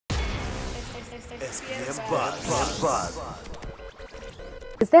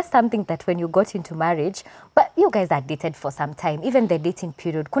Is there something that when you got into marriage, but you guys are dated for some time, even the dating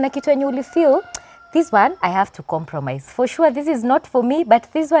period, kuna kitu yenye uli feel, this one I have to compromise. For sure this is not for me,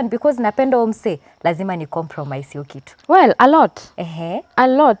 but this one because napenda umse, lazima ni compromise hiyo kitu. Well, a lot. A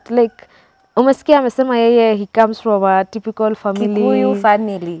lot. Like, umesikia amesema yeye he comes from a typical family. Kikuyu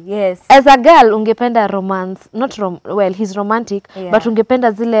family, yes. As a girl, ungependa romance, well, he's romantic, but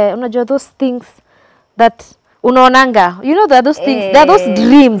ungependa zile, unajua those things that unaonanga, you know, there are those things, there are those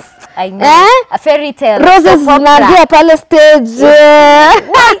dreams. I know. A fairy tale. Roses zinaanzia pale stage.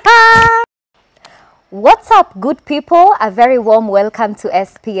 What's up, good people? A very warm welcome to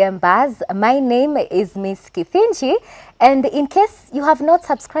SPM Buzz. My name is Miss Kithinji, and in case you have not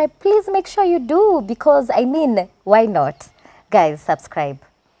subscribed, please make sure you do, because I mean, why not? Guys, subscribe.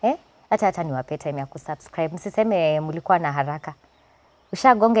 Hata niwape time ya kusubscribe. Msiseme mulikuwa na haraka.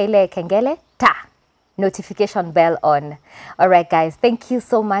 Ushagonga ile kengele? Ta! Notification bell on. All right, guys, thank you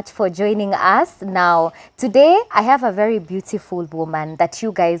so much for joining us. Now, today I have a very beautiful woman that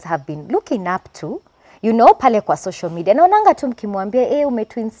you guys have been looking up to. You know, pale kwa social media. Naonanga tu mkimwambia,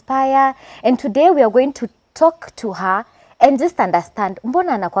 umetu inspire. And today we are going to talk to her and just understand,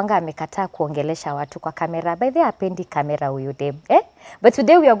 mbona anakuanga amekataa kuongelesha watu kwa kamera. By the way, hapendi kamera huyu dem. But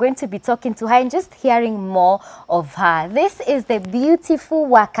today we are going to be talking to her and just hearing more of her. This is the beautiful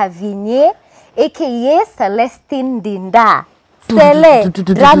Wakavinye, aka Celestine Ndinda. Sele,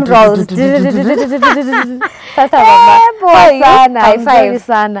 drum rolls. Sasa mama, high five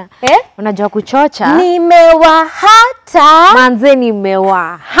sana. Unajua kuchocha? Nimewahata. Manze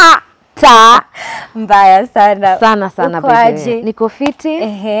nimewahata. Mbaya sana. Sana baby. Niko fiti.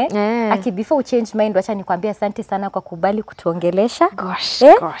 Aki, before you change mind, wacha nikwambia asante sana kwa kubali kutuongelesha. Gosh.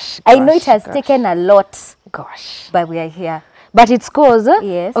 I know it has taken a lot. Gosh. But we are here. But it's cause,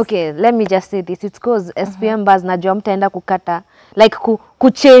 yes. Okay, let me just say this. It's cause SPM Buzz najua mtaenda kukata, like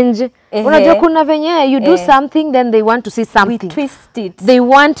kuchange. Unajua kuna venye you do something, then they want to see something. We twist it. They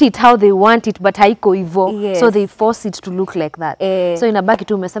want it how they want it, but haiko hivyo. Yes. So they force it to look like that. So inabaki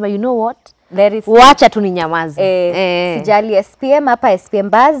tu umesema, you know what? There is wacha tu ninyamaze. Sijali SPM hapa, SPM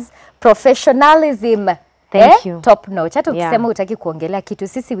Buzz, professionalism. Thank you. Top notch. Hata ukisema utaki kuongelea kitu,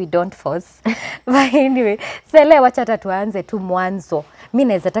 sisi we don't force. But anyway, Sele, wacha hata tuanze tu mwanzo. Mimi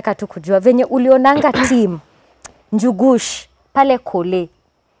naweza taka tu kujua venye ulionanga team Njugush pale Kole.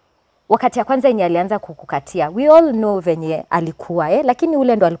 Wakati ya kwanza yenye alianza kukukatia. We all know venye alikuwa, lakini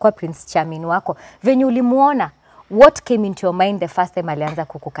ule ndo alikuwa Prince Charming wako. Venye ulimuona, what came into your mind the first time alianza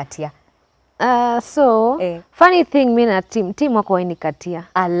kukukatia? Funny thing, mimi na team wako wainikatia.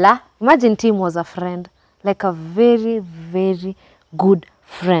 Allah. Imagine team was a friend. Like a very, very good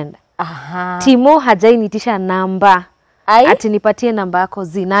friend. Timo hajainitisha namba. Ati nipatie namba yako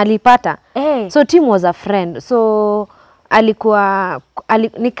zina alipata. So Tim was a friend. So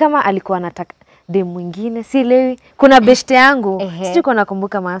ni kama alikuwa anataka dem mwingine. Sielewi. Kuna beshte yangu. Sijui kuna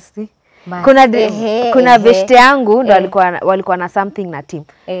kumbuka Masti. Kuna beshte yangu ndo walikuwa na something na Tim.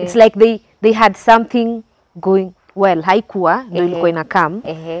 It's like they had something going well. Haikuwa ndo ilikuwa ina come.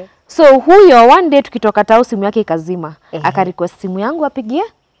 So huyo one day tukitoka tao simu yake ikazima. Aka request simu yangu apigie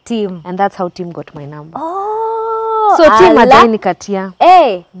Tim, and that's how Tim got my number. So Tim adai katia.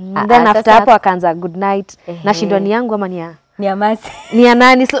 Then after hapo akaanza good night. Na shindoni yangu ama ni Amasi. Ni ya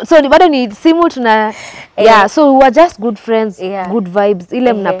nani? So bado ni simu tuna so we were just good friends, good vibes.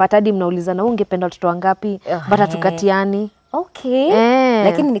 Ile mnapata hadi mnaulizana ungependa watoto wangapi, but hatukatiani. Okay.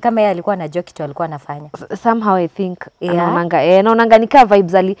 Lakini ni kama yeye alikuwa anajua kitu alikuwa anafanya. Somehow I think naonanga nika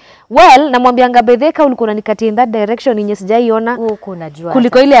vibes ali. Well, namwambianga bedheka ulikuwa unanikatia in that direction yenye sijaiona. Huko unajua.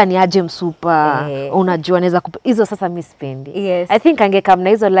 Kuliko ile aniaje msupa. Unajua naweza hizo sasa mimi sipendi. I think angekam na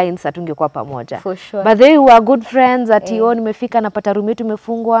hizo lines atungekuwa pamoja. For sure. But they were good friends ati nimefika napata room yetu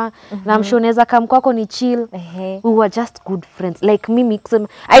imefungwa na mshoneza kam kwako ni chill. We were just good friends. Like mimi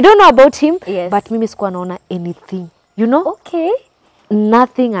I don't know about him, but mimi sikuwa naona anything. You know? Okay.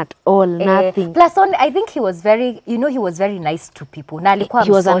 Nothing at all, nothing. Plus, I think he was very, he was very nice to people.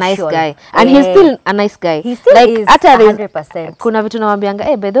 He was a nice guy. And he's still a nice guy. He still is 100%. Kuna vitu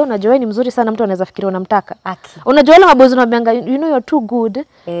nawambianga, bedhe unajua ni mzuri sana mtu anaweza fikiria unamtaka. Unajua wale mabozi nawambianga, you know you're too good.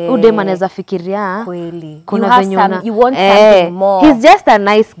 Udem anaweza fikiria. Kweli. Kuna venye you want something more. He's just a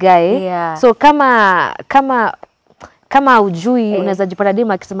nice guy. So kama ujui unaweza jipata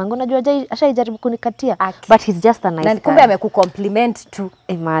dima akisema unajua ashaijaribu kunikatia, but he's just a nice guy. Na kumbe amekucompliment too.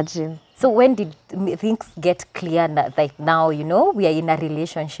 Imagine. So when did things get clear that like now we are in a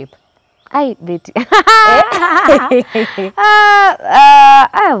relationship? Betty.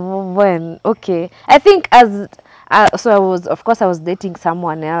 When okay, I think as so I was dating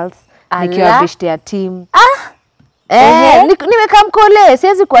someone else. nikiwa beshte ya team. Nimekaa Mkole,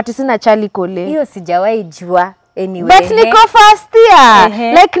 siwezi kuwa sina chali Kole. Hiyo sijawahi jua. Anyway, but niko first year.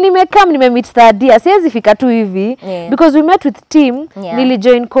 Like nimemeet third year. Siwezi fika tu hivi because we met with team.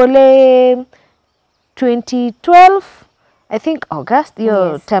 Nilijoin Kole 2012. I think August,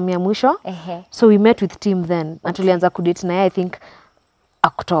 hiyo time ya mwisho. So we met with team then. Na tulianza kudate na yeye I think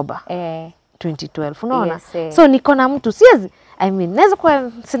October 2012. Unaona? So niko na mtu siwezi. I mean, naweza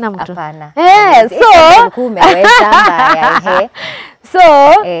kuwa sina mtu. Hapana. So umeweza mbaya. So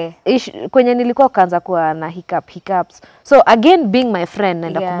kwenye nilikuwa kaanza kuwa na hiccups. So again being my friend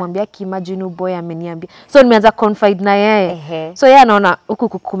naenda kumwambia imagine boy ameniambia. So nimeanza confide na yeye. So yeye anaona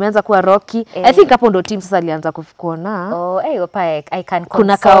huku kumeanza kuwa rocky. I think hapo ndo team sasa alianza kuona. I can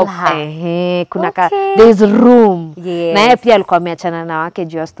console her. Kuna there is room. Na yeye pia alikuwa ameachana na wake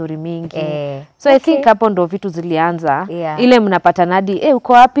juu ya story mingi. So I think hapo ndo vitu zilianza. Ile mnapata nadi,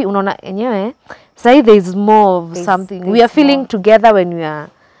 uko wapi? Unaona yenyewe. Say there is more of something. We are feeling together when we are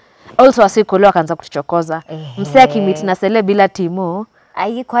also asikolo akaanza kutuchokoza. Msee akimit na Sele bila timu.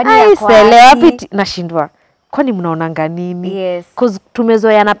 Kwani Sele wapi nashindwa. Kwani mnaonanga nini? Cause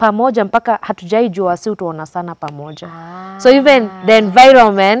tumezoeana pamoja mpaka hatujaijua wasi utaona sana pamoja. So even the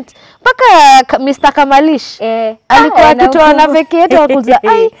environment mpaka Mr. Kamalish alikuwa akitoana vacate wakuza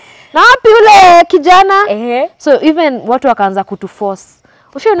na wapi ule kijana? So even watu wakaanza kutuforce.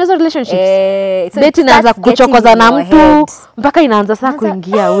 Ushaona relationships. Beti inaanza kuchokoza na mtu mpaka inaanza saa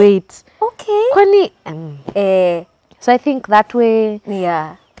kuingia wait. Kwani so I think that way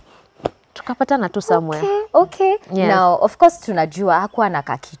tukapatana tu somewhere. Now of course tunajua hakuwa na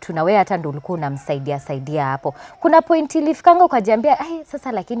kakitu na wewe hata ndio ulikuwa unamsaidia hapo. Kuna point ilifikanga ukajiambia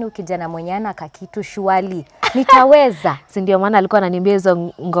sasa lakini ukijana mwenye ana kakitu shwali nitaweza. Si ndio maana alikuwa ananiambia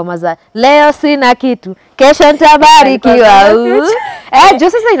hizo ngoma za leo sina kitu, kesho nitabarikiwa. Jo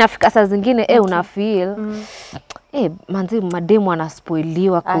sasa inafika saa zingine una feel manzi mademu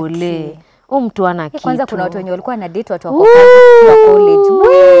anaspoiliwa Kole. Mtu ana kitu. Kwanza kuna watu wenye walikuwa na date watu wako kazi kwa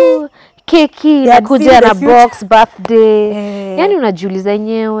college. Keki nakuja na box birthday. Yani unajiuliza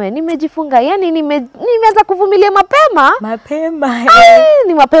yenyewe nimejifunga yani nimeanza kuvumilia mapema.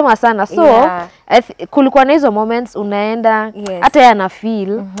 Ni mapema sana. So kulikuwa na hizo moments unaenda hata yeye ana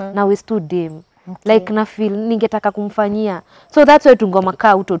feel na we stood him. Like na feel ningetaka kumfanyia. So that's why tungoma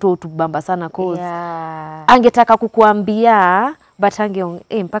kaa utoto utubamba sana cause angetaka kukuambia but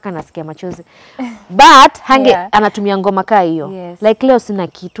mpaka nasikia machozi. But anatumia ngoma kaa hiyo. Like leo sina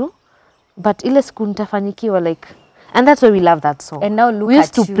kitu but ile siku nitafanyikiwa like, and that's why we love that song. And now look we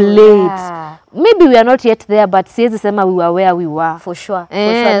used at to you. play it. Maybe we are not yet there but siwezi sema we were where we were. For sure.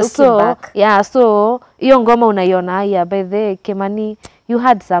 Looking back. So hiyo ngoma unaiona by the Kemani you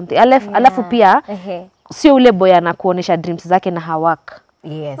had something. Alafu pia sio ule boy anakuonesha dreams zake na hawak.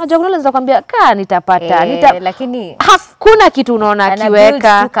 Unajua unaweza kwambia nitapata lakini hakuna kitu unaona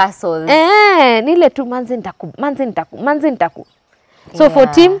akiweka. Nile tu manzi nitaku. So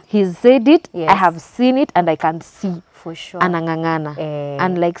for Tim he's said it, I have seen it and I can see. For sure. Anangangana.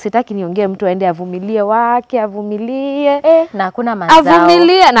 And like sitaki niongee mtu aende avumilie na hakuna mazao.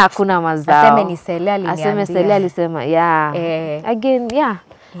 Avumilie na hakuna mazao. Aseme ni Sele aliniambia. Aseme Sele alisema again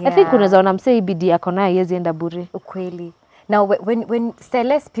I think unaweza ona msee ibidi yako nayo yezi enda bure. Ukweli. Now, when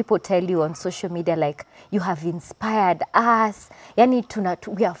Celeste people tell you on social media, like, you have inspired us, yani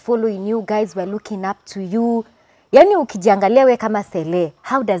we are following you guys, we're looking up to you. Yani ukijiangalia we kama Sele,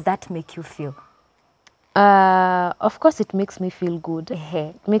 how does that make you feel? Of course it makes me feel good.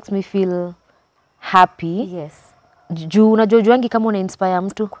 It makes me feel happy. Juu unajuangi kama una inspire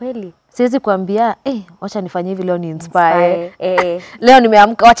mtu. Kweli. Siwezi kuambia wacha nifanye hivi leo ni inspire. Leo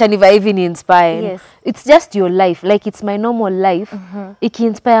nimeamka wacha nivae hivi ni inspire. It's just your life, like it's my normal life. Iki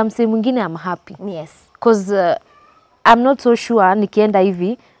inspire mse mwingine I'm happy. Cause I'm not so sure nikienda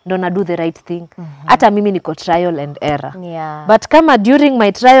hivi ndo na do the right thing. Hata mimi niko trial and error. But kama during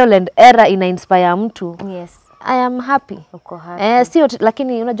my trial and error ina inspire mtu. I am happy. Uko happy. Sio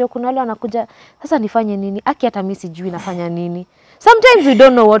lakini unajua kuna wale wanakuja sasa nifanye nini? Hata mimi sijui nafanya nini. Sometimes we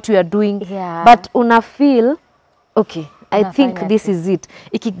don't know what we are doing, but una feel okay, I think this is it.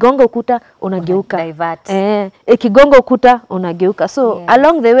 Ikigonga ukuta unageuka. Ikigonga ukuta unageuka. So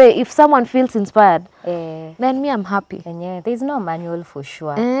along the way if someone feels inspired, then me I'm happy. There is no manual for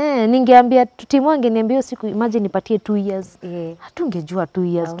sure. Ningeambia timu angeniambia siku imagine nipatie 2 years. Hatungejua 2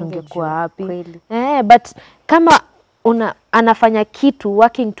 years tungekuwa happy. But kama anafanya kitu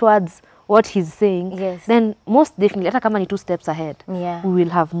working towards what he's saying, Yes. then most definitely, hata kama ni 2 steps ahead, Yeah. we will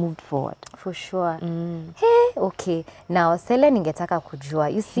have moved forward. For sure. Hey, okay. Now, Sele ningetaka kujua.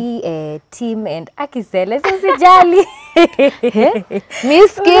 You see team and Akisele, usijali.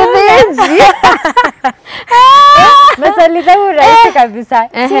 Miss Kivinji. Maswali zangu rahisi kabisa.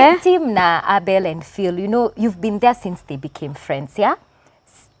 Team na Abel and Phil, you know, you've been there since they became friends, yeah?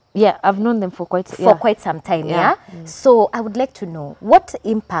 Yeah, I've known them for quite some time, yeah? So I would like to know, what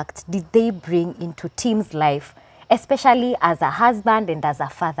impact did they bring into Tim's life, especially as a husband and as a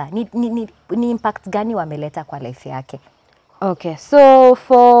father? Ni impact gani wameleta kwa life yake? Okay, so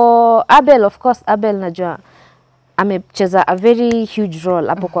for Abel, of course, Abel najua amecheza a very huge role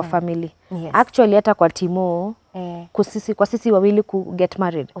hapo kwa family. Yes. Actually, hata kwa Timo, kwa sisi wawili ku get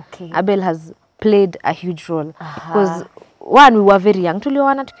married, Abel has played a huge role. Because one, we were very young.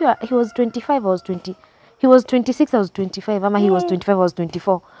 Tulioana tukiwa, he was 25, I was 20. He was 26, I was 25. Ama he was 25, I was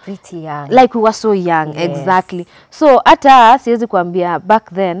 24. Pretty young. Like we were so young, exactly. So hata siwezi kuambia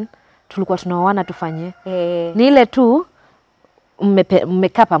back then tulikuwa tunaoana tufanye. Ni ile tu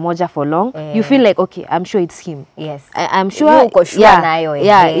mmekaa pamoja for long. You feel like, okay, I'm sure it's him. Yes. I'm sure. Yuko sure nayo.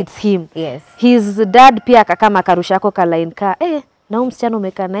 Yeah, it's him. Yes. His dad pia akakama karushako ka line ka, na msichana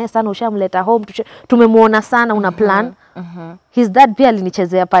umekaa naye sana, ushamleta home, tumemuona sana, una plan. His dad pia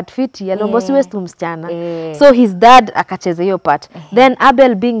alinichezea part fiti, aliomba siwe tu msichana. So his dad akacheza hiyo part. Then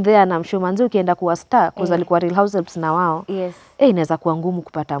Abel being there, na msho manzi ukienda kuwa star, cause alikuwa Real Housewives na wao. Yes. Inaweza kuwa ngumu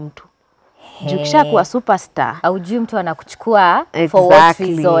kupata mtu. Jukisha kuwa superstar. Aujui mtu anakuchukua for what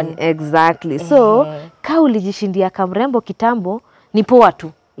reason. Exactly. So, ka ulijishindia kamrembo kitambo, ni poa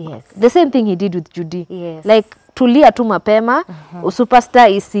tu. Yes. The same thing he did with Judy. Yes. Like, tulia tu mapema,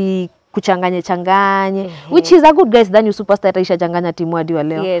 superstar isi kuchanganye, which is a good guys, then you superstar ataisha changanya timu hadi wa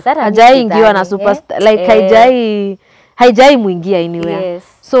leo. Yes, hajai ingiwa na superstar, like haijai muingia anywhere. Yes.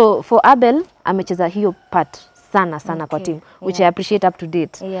 So, for Abel, amecheza hiyo part sana kwa team, which I appreciate up to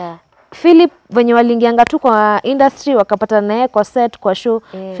date. Yeah. Philip venye walingianga tu kwa industry wakapata naye kwa set kwa show,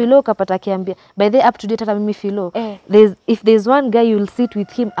 Philo ukapata kiambia by the up to date. Hata mimi Philo, if there's one guy you'll sit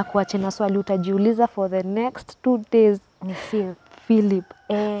with him akuache na swali utajiuliza for the next 2 days, ni Philip.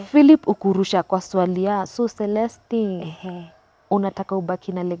 Philip ukurusha kwa swali ya so Celestine, unataka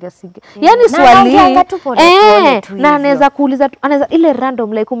ubaki na legacy. Yani swali na anaweza kuuliza, anaweza ile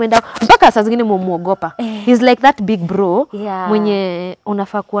random, like umeenda mpaka saa zingine muogopa. He's like that big bro mwenye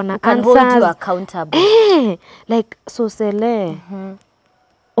unafaa kuwa na answers. Hold you accountable. Like so Cele,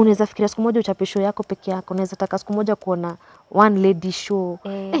 unaweza fikiria siku moja uchape show yako peke yako, unaweza taka siku moja kuona one lady show.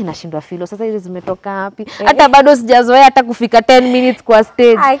 Nashindwa Philo, sasa hizi zimetoka wapi? Hata bado sijazoea hata kufika 10 minutes kwa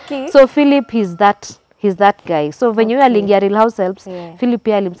stage. So Philip, he's that guy. So when you aliingia Real Housewives, Philip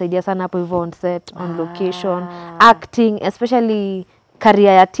pia alimsaidia sana hapo hivyo on set, on location, acting, especially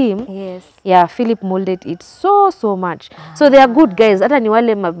career ya team. Yeah, Philip molded it so much. So they are good guys. Hata ni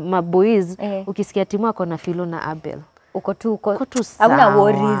wale maboys, ukisikia timu wako na Philo na Abel, uko tu hauna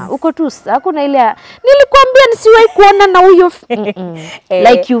worries. Uko tu hakuna ile nilikwambia nisiwahi kuona na huyo.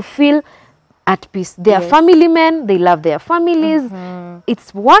 Like you feel at peace. They are family men, they love their families.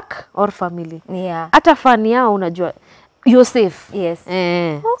 It's work or family. Hata fani yao unajua you're safe.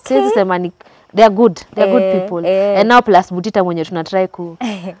 Siwezi sema ni they are good people. And now plus Butita mwenye tunatry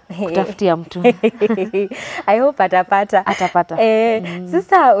kutafutia mtu. I hope atapata.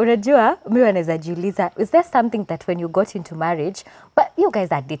 Sasa unajua mimi wanaweza jiuliza, is there something that when you got into marriage, but you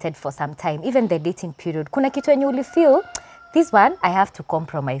guys are dated for some time, even the dating period, kuna kitu yenye ulifeel this one I have to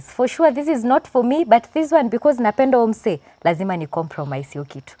compromise. For sure this is not for me, but this one because napenda umse, lazima ni compromise hiyo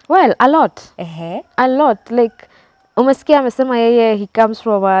kitu. Well, a lot. A lot. Like umesikia amesema yeye he comes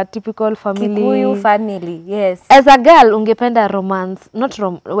from a typical family. Kikuyu family, yes. As a girl ungependa romance,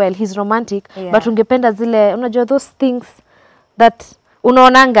 well he's romantic, but ungependa zile unajua those things that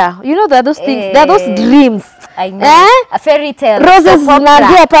unaonanga, you know, there are those things, there are those dreams. I know. A fairy tale. Roses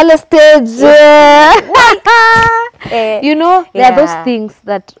zinaanzia pale stage. You know, there are those things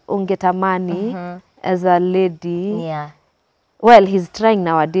that ungetamani as a lady. Well, he's trying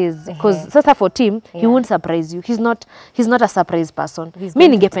nowadays because sasa for Tim, he won't surprise you. He's not a surprise person.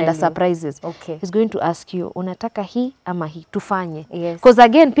 Mimi ningependa surprises. He's going to ask you, unataka hii ama hii tufanye. Because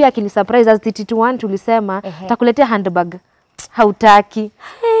again pia akini surprise as TTNT tulisema takuletea handbag. Hautaki.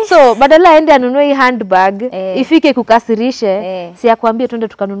 So badala aende anunue hii handbag, ifike kukasirishe, si akwambie twende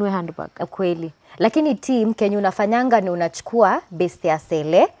tukanunue handbag. Kweli. Lakini Tim Kenya unafanyanga ni unachukua best ya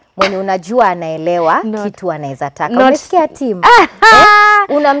Sele mwenye unajua anaelewa kitu anaweza taka. Umesikia Tim?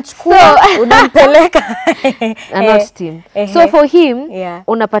 unamchukua unampeleka not team. So for him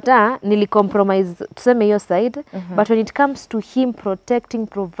unapata nilicompromise tuseme hiyo side, but when it comes to him protecting,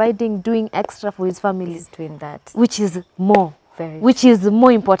 providing, doing extra for his family, he's doing that, which is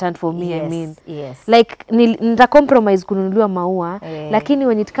more important for me. Yes, I mean, yes. like nita compromise kununuliwa maua, lakini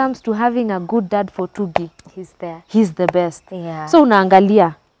when it comes to having a good dad for Tugi, he's the best. So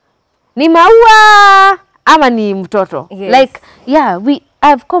unaangalia ni maua ama ni mtoto. Like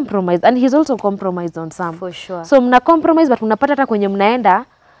I've compromised, and he's also compromised on some. For sure. So mna compromise, but mnapata hata kwenye mnaenda,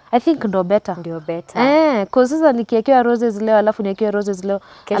 I think ndo better. Cause sasa nikiekewa roses leo alafu niekewa roses leo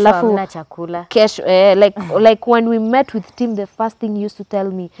alafu hamna chakula. Kesho like when we met with Tim, the first thing he used to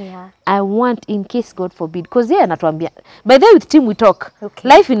tell me, I want, in case God forbid, cause anatuambia by the way with Tim we talk,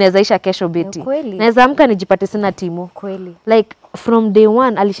 life inawezaisha kesho beti. Naweza amka nijipate sina Timo. Like from day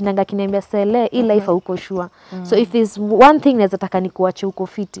one alishindanga kiniambia Sele, hii life hauko sure. So if there's one thing naweza taka nikuache uko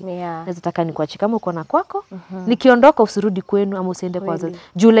fiti, naweza taka nikuache kama uko na kwako, nikiondoka usirudi kwenu ama usiende kwa wazazi.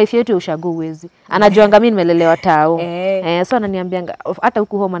 Juu life yetu ya ushago uwezi. Anajuanga mimi nimelelewa tao. So ananiambianga hata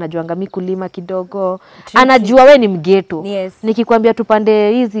huku home anajuanga mimi kulima kidogo. Anajua wewe ni mgeto. Nikikwambia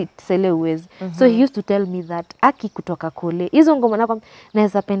tupande hizi Sele uwezi. So he used to tell me that aki kutoka kule, hizo ngoma nako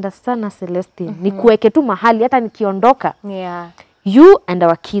naweza penda sana Celestine, nikuweke tu mahali hata nikiondoka. You and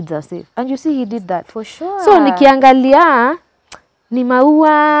our kids are safe. And you see he did that. For sure. So nikiangalia ni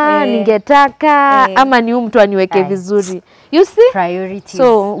maua ningetaka ama ni mtu aniweke vizuri. You see? Priorities.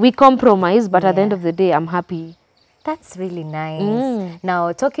 So we compromise, but at the end of the day I'm happy. That's really nice.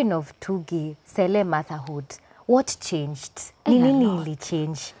 Now talking of Tugi, Sele motherhood, what changed? Nini ili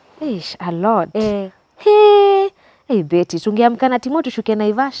change? A lot. Hey Betty, tungeamka na Timo tushuke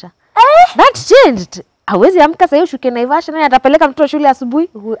Naivasha. That changed. Hawezi amka sasa ushuke Naivasha, nani atapeleka mtoto shule asubuhi?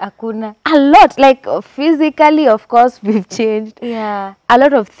 Hakuna. A lot, like physically of course we've changed. A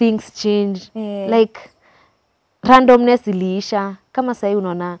lot of things changed. Like randomness iliisha. Kama sasa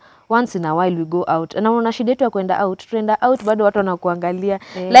unaona once in a while we go out. Na unaona shida yetu ya kwenda out, tuenda out bado watu wanakuangalia.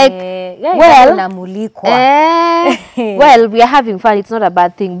 Like unamulikwa. Well, we are having fun, it's not a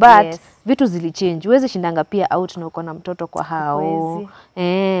bad thing, but vitu zili change. Uwezi shindanga pia out na uko na mtoto kwa hao.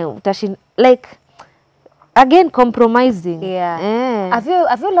 Like again compromising. Have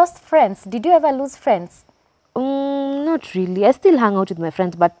you lost friends? Did you ever lose friends? Not really. I still hang out with my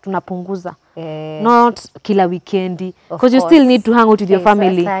friends, but tunapunguza. Not kila weekendi, because you still need to hang out with your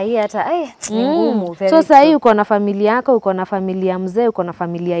family. So sahi uko na familia yako, uko na familia mzee, uko na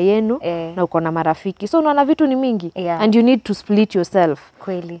familia yenu, na uko na marafiki. So unaona vitu ni mingi, and you need to split yourself.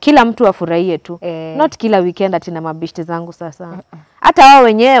 Kila mtu afurahie tu. Not kila weekend ati na mabishte zangu sasa. Hata wao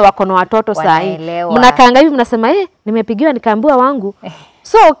wenyewe wako na watoto sahi. Mnakaanga hivi mnasema nimepigiwa nikaambiwa wangu.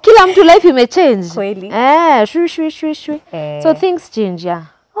 So kila mtu life imechange. Shui. So things change,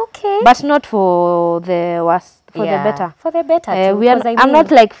 but not for the worst, for the better. For the better I'm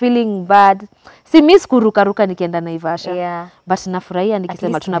not like feeling bad. Si miss kuruka nikienda Naivasha. But nafurahia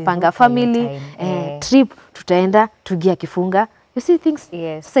nikisema tunapanga family trip, tutaenda Tugi akifunga. You see things,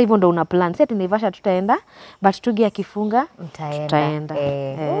 sasa hivyo ndo una plan. Si ati Naivasha tutaenda, but Tugi akifunga tutaenda.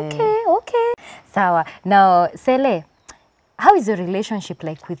 Okay. Sawa. Now, Sele, how is your relationship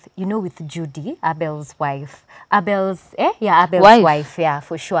like with Judy, Abel's wife? Abel's wife,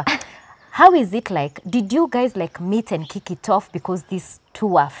 for sure. How is it like? Did you guys like meet and kick it off because these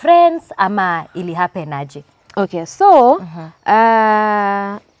two are friends? Ama ili happen aje? Okay, so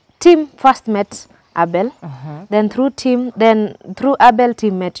Tim first met Abel, then through Abel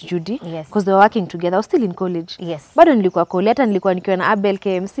Tim met Judy, because they were working together. I was still in college. Bado nilikuwa college, hata nilikuwa nikiwa na Abel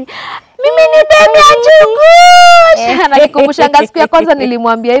KMC. Mimi ni demu ya Njugush. Nakikumbushanga siku ya kwanza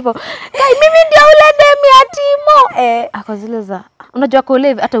nilimwambia hivyo. Mimi ndio ule demu ya Timo. Akazileza. Unajua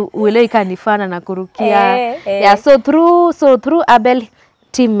college hata uelewi kanifana na kurukia. So through Abel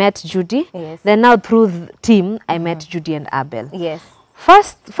Tim met Judy. Then now through Tim I met Judy and Abel.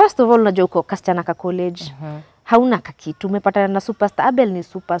 First of all unajua uko kasichana ka college. Hauna kakitu, umepatana na superstar. Abel ni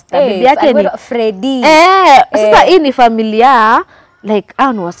superstar. Bibi yake ni Freddy. Sasa hii ni familia, like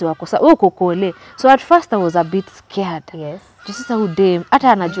anu wasi wako sa uko kole. So at first I was a bit scared. Sasa udem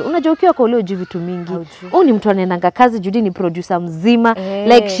hata anajua, unajua ukiwa kole ujui vitu mingi. Ni mtu anaendanga kazi, Judy ni producer mzima.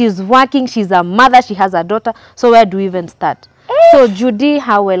 Like she's working, she's a mother, she has a daughter. So where do we even start? So Judy,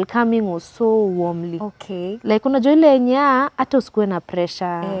 her welcoming was so warmly. Like unajua ile nya hata usikue na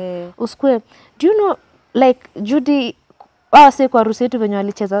pressure. Usikue, do you know like Judy wase kwa harusi yetu venye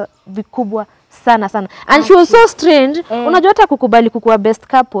walicheza vikubwa sana. And she was so strange. Unajua hata kukubali kukuwa best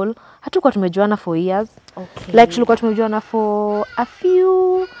couple, hatukuwa tumejuana for years. Like tulikuwa tumejuana for a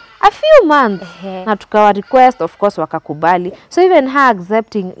few a few months na tukawa request, of course wakakubali. So even her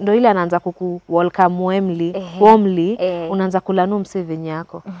accepting ndo ile anaanza kuku welcome warmly unaanza kulanu msevenye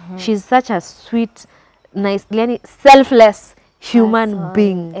yako. She's such a sweet, nice, yani selfless human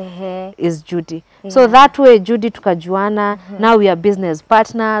being is Judy. So that way Judy tukajuana. Now we are business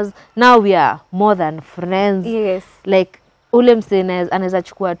partners. Now we are more than friends. Like ule msene anaweza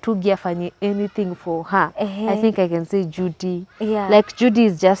chukua tugi afanye anything for her. I think I can say Judy. Like Judy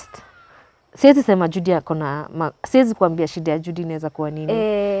is just, siwezi sema Judy akona, siwezi kuambia shida ya Judy inaweza kuwa nini.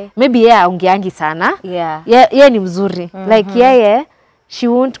 Maybe yeye aongeangi sana. Yeye ni mzuri. Like yeye, she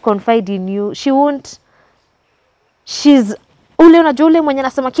won't confide in you. She's ule unajua ule mwenye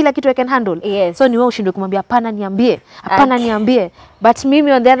anasema kila kitu I can handle. So ni wewe ushindwe kumwambia hapana niambie. But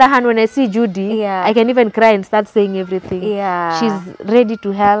mimi on the other hand when I see Judy, I can even cry and start saying everything. She's ready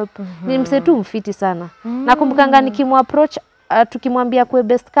to help. Ni mse tu mfiti sana. Nakumbukanga nikimapproach tukimwambia kwa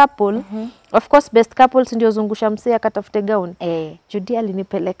best couple. Of course best couples ndio zungusha mse akatafute gown. Judy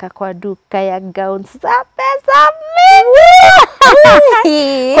alinipeleka kwa duka ya gowns za pesa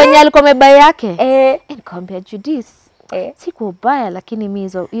mingi. Kwenye alikuwa amebuy yake. Nikamwambia Judy, siku ubaya lakini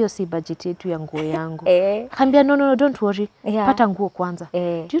mimi hiyo si budget yetu ya nguo yangu. Akambia no don't worry. Pata nguo kwanza.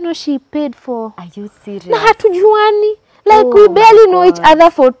 Do you know she paid for? Are you serious? Na hatujuani. Like we barely know each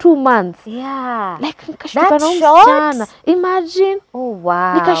other for 2 months. Like nikashtuka na msichana. Imagine.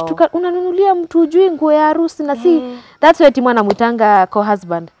 Wow. Nikashtuka unanunulia mtu ujui nguo ya harusi na si. That's why timu anamwitanga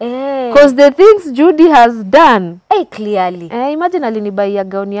co-husband. Because the things Judy has done. Clearly. Imagine alinibuy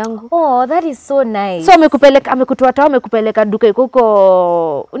gown yangu. Oh, that is so nice. So amekupeleka duka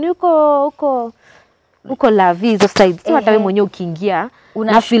uko la visa side. Si hata wewe mwenyewe ukiingia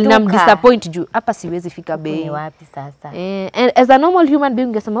na feel na disappoint juu hapa siwezi fika bei. Ni wapi sasa? And as a normal human being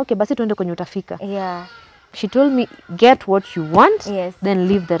ungesema okay basi tuende kwenye utafika. She told me get what you want, then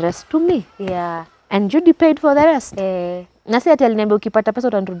leave the rest to me. And Judy paid for the rest. Na si ati aliniambia ukipata pesa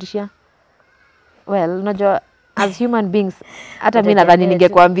utanirudishia. Well, unajua as human beings hata mimi nadhani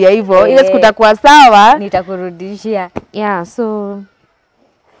ningekwambia hivyo ile siku takuwa sawa nitakurudishia. So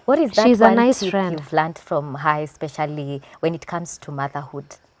what is that she's one a nice tip friend you've learned from her, especially when it comes to motherhood?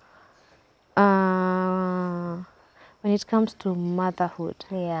 When it comes to motherhood,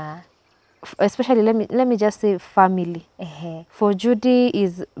 especially let me just say family. For Judy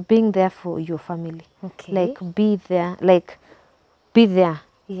is being there for your family. Like be there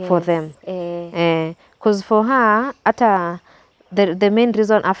for them. Because for her the main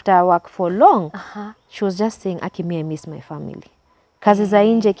reason after work for long, she was just saying Akimi, I miss my family. Kazi za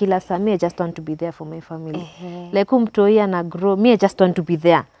nje kila saa, me I just want to be there for my family. Like mtoi na grow, me I just want to be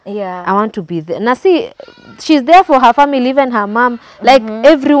there. I want to be there. Na see, she's there for her family, even her mom, like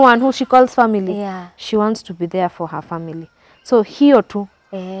everyone who she calls family. She wants to be there for her family. So hiyo tu,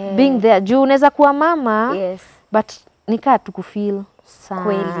 being there. Juu unaweza kuwa mama, but nika tukufeel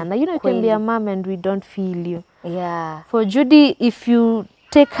sana. You know, you can be a mom and we don't feel you. For Judy, if you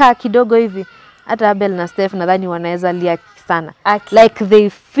take her kidogo hivi, hata Abel na Steph nadhani wanaweza lia sana. Like they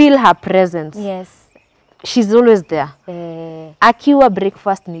feel her presence. She's always there. Akiwa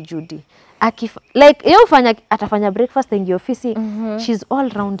breakfast ni Judy. Like yeye atafanya breakfast in ofisi. She's all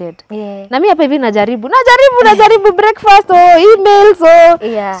rounded. Na mimi hapa hivi najaribu breakfast or emails or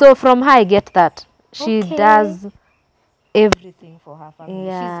so from her I get that. She does everything for her family.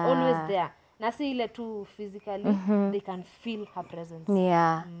 She's always there. Na si ile tu physically, they can feel her presence.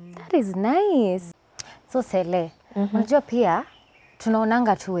 That is nice. So Sele, unajua pia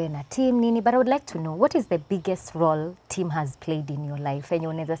tunaonanga tuwe na team nini, but I would like to know what is the biggest role team has played in your life, and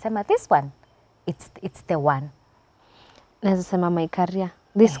unaweza sema this one it's the one. Naweza sema my career,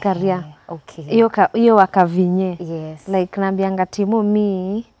 this career. Hiyo wakavinye. Like naambianga timu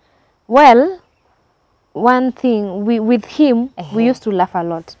me, well, one thing with him we used to laugh a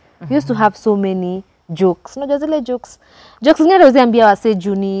lot. We used to have so many jokes. Unajua zile jokes zingine uziambia wase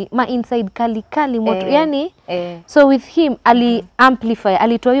juni ma inside kali moto. Yani so with him ali amplify,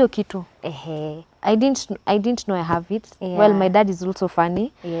 alitoa hiyo kitu. I didn't know I have it. Well, my dad is also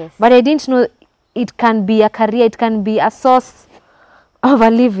funny. But I didn't know it can be a career, it can be a source of a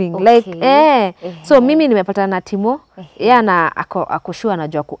living. Like so mimi nimepata na Timo, yeye na akoshua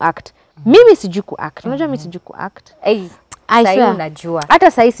anajua kuact. Mimi sijui kuact. Unajua mimi sijui kuact. Unajua.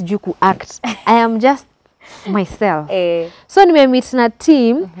 Hata sasa sijui kuact. I am just myself. So nimemeet na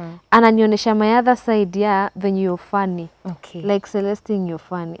team, ananionyesha my other side ya when you're funny. Like Celestine, you're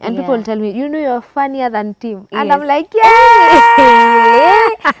funny. And people tell me, you know you're funnier than team. And I'm like,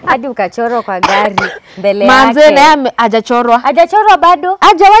 hadi ukachorwa kwa gari mbele yake. Manze na hajachorwa. Hajachorwa bado?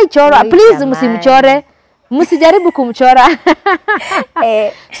 Hajawahi chorwa. Please msimchore. msijaribu kumchora.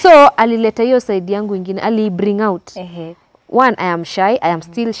 So alileta hiyo side yangu ingine, ali bring out. One, I am shy, I am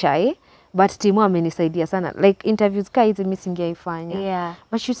still shy, but Timo amenisaidia sana. Like interviews ka hizi mimi singeifanya.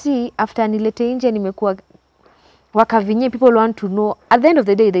 But you see, after nilete nje nimekuwa wakavinye, people want to know. At the end of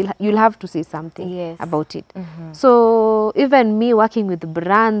the day, you'll have to say something about it. So even me working with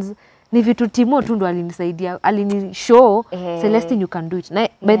brands, ni vitu Timo tu ndo alinisaidia, alinishow Celestine you can do it. Na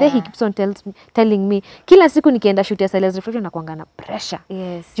by the way he keeps on telling me kila siku nikienda shoot ya Celestine Reflection na kuangana pressure.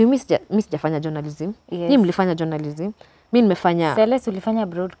 Juu mimi sijafanya journalism. Ni mlifanya journalism. Mimi nimefanya Celestine ulifanya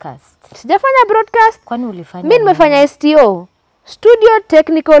broadcast. Sijafanya broadcast. Kwani ulifanya? Mimi nimefanya STO. Studio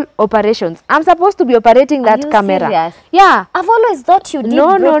Technical Operations. I'm supposed to be operating that camera. Serious? Yeah. I've always thought you did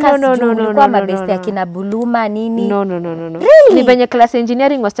broadcast. Ulikuwa mabeste akina Buluma nini? No. Really? Ni venye class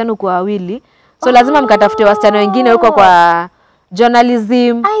engineering wasichana kwa wawili. So lazima mkatafute wasichana wengine huko kwa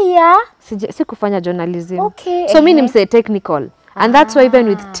journalism. Aya. Sikufanya journalism. Okay. So mimi ni mse technical. And that's why even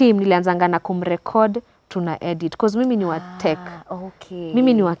with team nilianzanga na kumrecord tuna edit because mimi ni wa tech.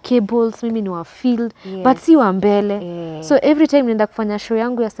 Mimi ni wa cables, mimi ni wa field, but si wa mbele. So every time nenda kufanya show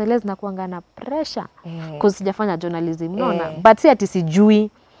yangu ya Celeste na kuanga na pressure because sijafanya journalism, unaona. But si ati sijui,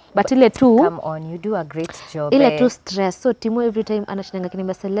 but ile tu come on, you do a great job. Ile tu stress. So Timo every time anashinanga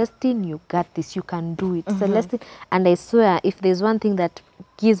kiniambia Celestine, you got this, you can do it. Celestine, and I swear if there's one thing that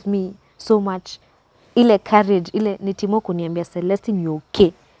gives me so much ile courage, ile ni Timo kuniambia Celestine, you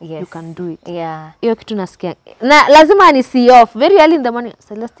okay. You can do it. Hiyo kitu nasikia. Na lazima ni see off very early in the morning.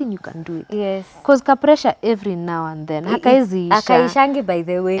 Celestine, you can do it. Because ka pressure every now and then. Hakaizi isha. Akaishangi by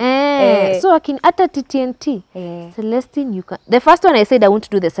the way. So hata TTNT. Celestine, you can. The first one I said I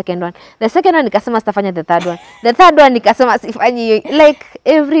won't do the second one. The second one nikasema sitafanya the third one. The third one nikasema sifanyi hiyo. Like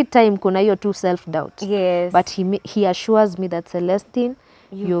every time kuna hiyo tu self doubt. But he assures me that Celestine,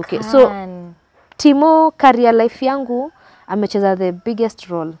 you okay. Can. So Timo career life yangu amecheza the biggest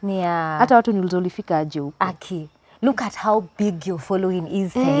role. Hata watu nilizolifika aje huko. Aki, look at how big your following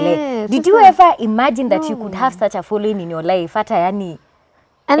is, Cele. Did you ever imagine that you could have such a following in your life? Hata yani.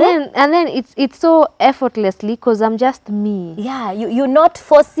 And then it's so effortlessly because I'm just me. You're not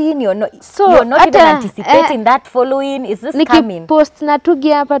forcing, you're not even anticipating that following. Is this coming? Post na tugi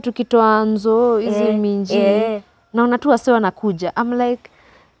hapa tukitoa nzo hizi minji. Naona tu wase wanakuja. I'm like,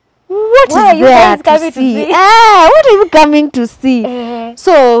 what are you guys coming to see? What are you coming to see?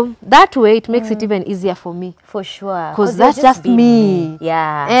 So that way it makes it even easier for me. For sure. Because that's just me.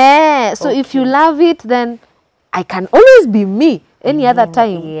 So if you love it, then I can always be me any other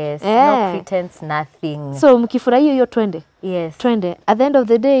time. No pretense, nothing. So mkifurahia hiyo twende. Twende. At the end of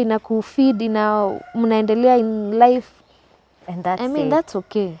the day inakufeed, mnaendelea in life. And that's that's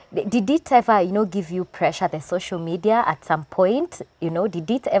okay. Did it ever, give you pressure, the social media at some point? Did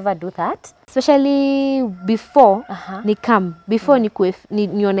it ever do that? Especially before before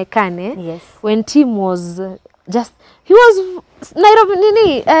nionekane. When Tim was just, he was Nairobi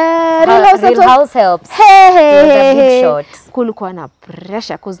nini? Real House Helps. Hey. Big shot. Kulikuwa na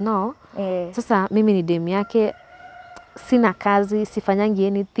pressure cause now. Sasa mimi ni dem yake. Sina kazi, sifanyangi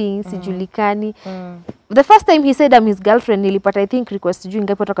anything, sijulikani. The first time he said I'm his girlfriend, nilipata I think request juu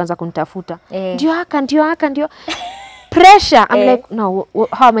ngapi watu kaanza kunitafuta. Ndio. Pressure. I'm like, no,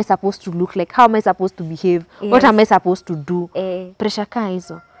 how am I supposed to look like? How am I supposed to behave? What am I supposed to do? Pressure ka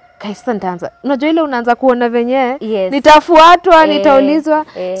hizo. Kaisa nitaanza. Unajua ile unaanza kuona venye nitafuatwa, nitaulizwa.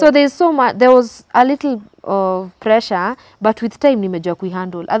 So there was a little of pressure, but with time nimejua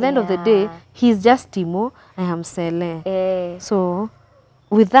kuihandle. At the end of the day, he's just Timo, I am Cele. So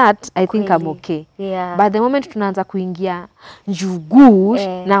with that, I think I'm okay. But the moment tunaanza kuingia Njugush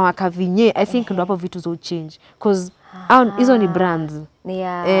na wakavinye, I think ndo hapo vitu zo change. Because hizo ni brands.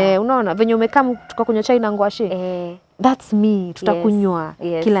 Unaona, venye umekam tukakunywa chai na ngwashe. That's me, tutakunywa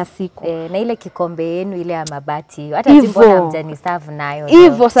kila siku. Na ile kikombe yenu ile ya mabati, hata simbona mjani serve nayo.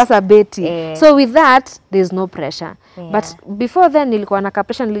 Hivyo sasa beti. So with that, there's no pressure. But before then nilikuwa na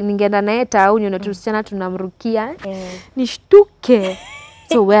pressure, ningeenda naye town, tusichana tunamrukia. Nishtuke.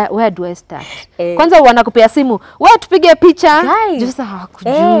 So where do I start? Kwanza wanakupea simu, wewe tupige picha. Sasa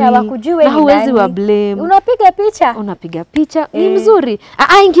hawakujui. Na huwezi wa blame. Unapiga picha. Ni mzuri.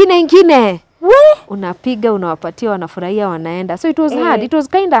 Ingine. Unapiga, unawapatia, wanafurahia, wanaenda. So it was hard. It was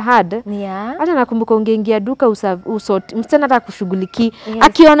kind of hard. Hata nakumbuka ungeingia duka usoti, msichana hata kushuguliki.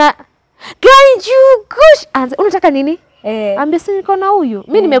 Akiona Njugush, unataka nini? Ambia si niko na huyu.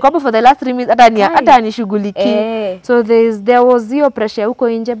 Mimi nimekuwa hapo for the last 3 minutes hata anishuguliki. So there was zero pressure huko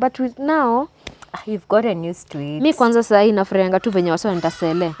nje, but with now you've gotten used to it. Mimi kwanza sasa hii nafurahia tu venye wasio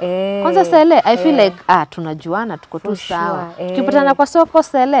nitasele. Kwanza Cele, I feel like tunajuana, tuko tu sawa. Tukipatana kwa soko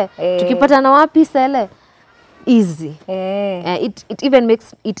Cele, tukipatana wapi Cele. easy. It even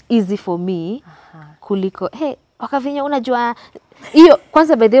makes it easy for me kuliko hey wakavinye unajua hiyo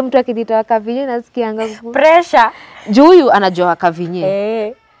kwanza by the way mtu akiniita wakavinye nasikianga pressure. Juu huyu anajua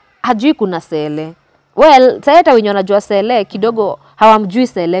wakavinye. Hajui kuna sele. Well, hata wenye wanajua sele kidogo hawamjui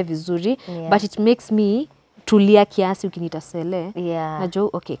sele vizuri, but it makes me tulia kiasi ukiniita sele. Najua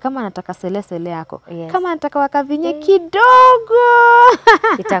okay, kama nataka sele yako. Kama nataka wakavinye kidogo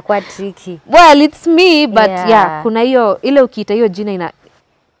itakuwa tricky. Well, it's me, but yeah kuna hiyo ile ukiita hiyo jina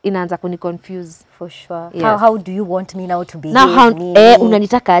inaanza kuni confuse for sure. How do you want me now to behave? Now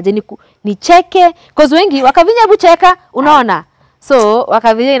unanitaka aje nicheke cause wengi wakavinya hebu cheka unaona. So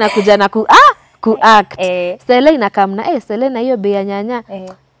wakavinya inakuja na kuact. Sele inakamna sele na hiyo bei ya nyanya.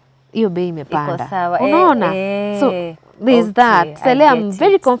 Hiyo bei imepanda. Unaona? So there's that. Sele, I'm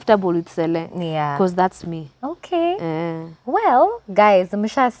very comfortable with Sele. Because that's me. Okay. Well, guys,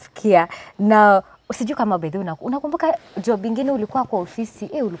 mshasikia. Now usijui kama bedhi unakumbuka job ingine ulikuwa kwa ofisi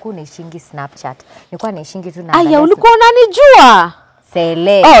ulikuwa unaishingi Snapchat. Nilikuwa naishingi tu na aya ulikuwa unanijua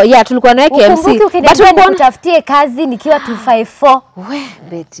Sele. Oh yeah, tulikuwa na KFC. But ulikuwa unatafutie kazi nikiwa 254. We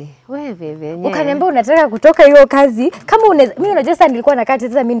Betty, we bebe. Ukaniambia unataka kutoka hiyo kazi. Kama mimi unajua sasa nilikuwa nakaa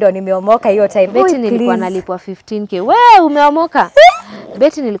sasa mimi ndo nimeomoka hiyo time. Betty nilikuwa nalipwa 15k. We umeomoka.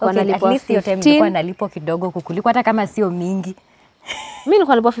 Betty nilikuwa nalipwa 15. At least hiyo time nilikuwa nalipwa kidogo kukuliko hata kama sio mingi. Mimi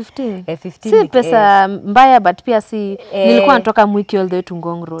nilikuwa nalipwa 15. 15 si pesa mbaya but pia si nilikuwa natoka Mwiki all the way to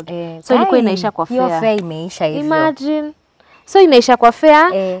Ngong Road. So ilikuwa inaisha kwa fare. Hiyo fare imeisha hivyo. Imagine. So inaisha kwa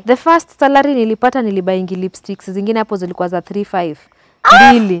fare. The first salary nilipata nilibaingi lipsticks zingine hapo zilikuwa za 35.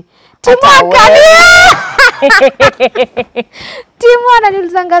 Mbili. Timu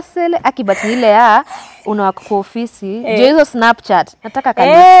ananilizanga Sele akibati ile unawaka kwa ofisi. Jo hizo Snapchat. Nataka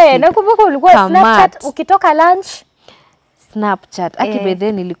kani. Nakumbuka ulikuwa Snapchat ukitoka lunch. Snapchat.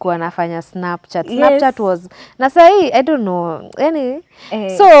 Akibedhe nilikuwa nafanya Snapchat. Snapchat was na sahi I don't know.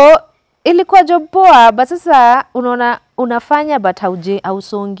 So ilikuwa job poa but sasa unaona unafanya but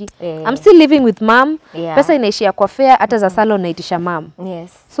hausongi. I'm still living with mom. Pesa inaishia kwa fare hata za salon naitisha mom.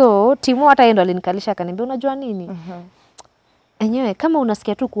 So timu hata yeye ndo alinikalisha akaniambia unajua nini? Enyewe kama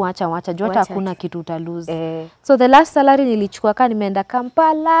unasikia tu kuacha wacha juu hata hakuna kitu utalose. So the last salary nilichukua kama nimeenda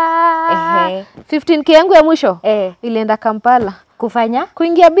Kampala. 15k yangu ya mwisho ilienda Kampala kufanya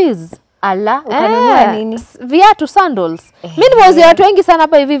kuingia biz. Ala, ukanunua nini? Viatu, sandals. Mimi nimeuzia watu wengi sana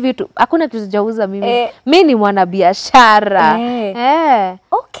hapa hivi vitu. Hakuna kitu sijauza mimi. Mimi ni mwana biashara.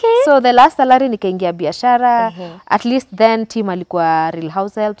 Okay. So the last salary nikaingia biashara. At least then team alikuwa Real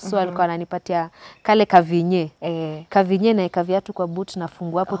House Help. So alikuwa ananipatia kale kavinye. Kavinye na viatu kwa boot na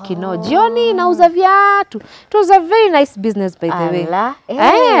fungu hapo Kinoo. Jioni nauza viatu. It was a very nice business by the way.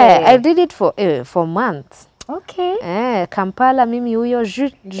 I did it for months. Okay. Kampala mimi huyo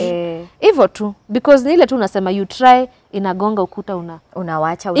hivyo tu because ni ile tu unasema you try inagonga ukuta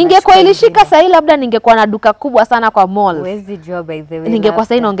unawacha ingekuwa ilishika sahi labda ningekuwa na duka kubwa sana kwa mall. Wezi job by the way. Ningekuwa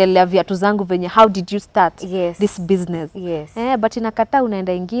sahi naongelea viatu zangu venye how did you start this business. But inakataa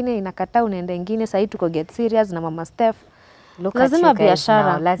unaenda ingine sahi tuko get serious na Mama Steph. Lazima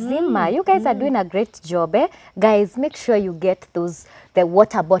biashara. Lazima. You guys are doing a great job. Guys, make sure you get the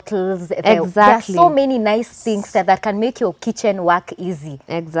water bottles. There are so many nice things that can make your kitchen work easy.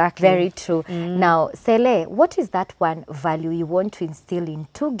 Exactly. Very true. Now, Sele, what is that one value you want to instill in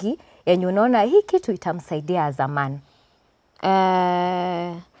Tugi and unaona hii kitu itamsaidia as a man?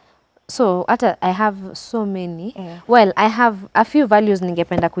 So I have so many. Well, I have a few values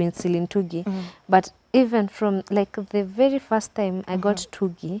ningependa kuinstill in Tugi, but even from like the very first time I got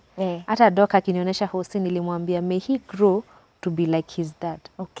Tugi, hata doka akinionyesha hosi nilimwambia may he grow to be like his dad.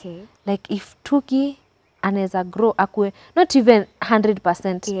 Okay. Like if Tugi anaweza grow akue not even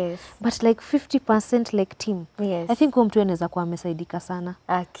 100%, but like 50% like team. I think mtu anaweza kuwa amesaidika sana.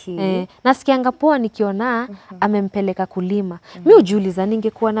 Nasikianga poa nikiona amempeleka kulima. Mimi ujiuliza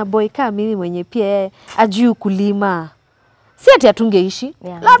ningekuwa na boy kama mimi mwenye pia ajui kulima. Si ati atungeishi.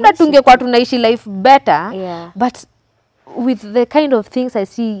 Labda tungekuwa tunaishi life better. But with the kind of things I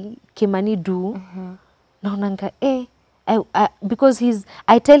see Kimani do, naonanga because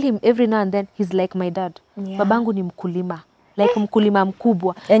I tell him every now and then he's like my dad. Babangu ni mkulima. Like mkulima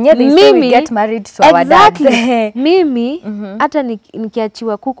mkubwa. And yet they say we get married to our dads. Mimi hata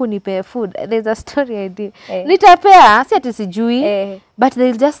nikiachiwa kuku nipe food. There's a story I did. Nitapea, si ati sijui. But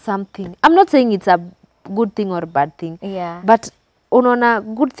there's just something. I'm not saying it's a good thing or bad thing. But unaona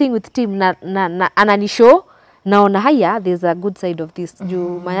good thing with team na ananishow naona haya there's a good side of this.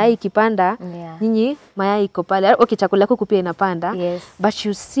 Juu mayai kipanda nyinyi mayai iko pale. Okay, chakula kuku pia inapanda. But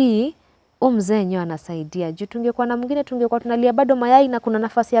you see mzee nyo anasaidia. Juu tungekuwa na mwingine tungekuwa tunalia bado mayai na kuna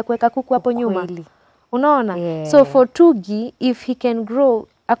nafasi ya kuweka kuku hapo nyuma. Unaona? So for Tugi, if he can grow,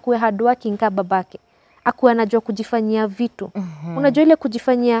 akuwe hardworking kama babake, akuwe anajua kujifanyia vitu. Unajua ile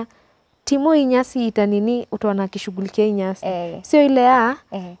kujifanyia Timo inyasi itanini, utaona akishughulikia inyasi. Sio ile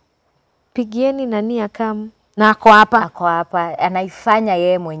pigieni nani akam na ako hapa anaifanya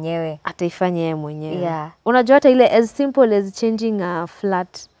yeye mwenyewe, ataifanya yeye mwenyewe. Unajua hata ile as simple as changing a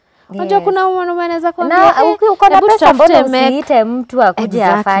flat. Unajua kuna mwanaume anaweza kuambia uko na pesa, mbona usiite mtu akuje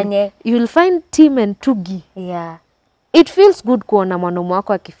afanye? You will find Tim and Tugi. It feels good kuona mwanaume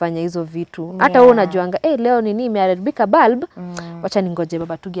wako akifanya hizo vitu. Hata wewe unajuanga leo nini imeharibika bulb, wacha ningoje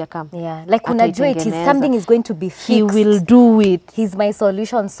baba Tugi akam. Like unajua it is something is going to be fixed. He will do it. He's my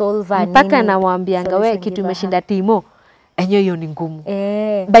solution solver. Mpaka nawaambianga wewe kitu imeshinda Timo, enyewe hiyo ni ngumu.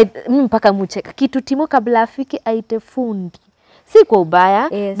 Mpaka mucheka kitu Timo kabla afike aite fundi. Si kwa ubaya,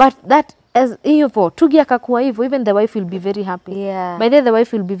 but that as hivyo Tugi akakuwa hivyo, even the wife will be very happy. By the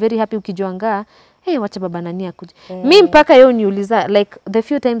wife will be very happy ukijuanga wacha baba nani akuje. Mimi mpaka yeye niuliza like the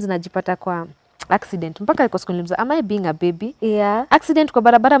few times najipata kwa accident, mpaka iko siku nilimza am I being a baby? Accident kwa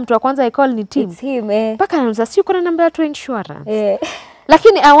barabara, mtu wa kwanza I call ni Tim. It's him. Mpaka anamza si uko na namba ya insurance.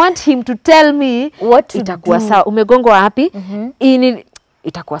 Lakini I want him to tell me what itakuwa sawa. Umegongwa wapi?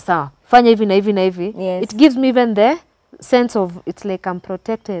 Itakuwa sawa. Fanya hivi na hivi na hivi. It gives me even the sense of it's like I'm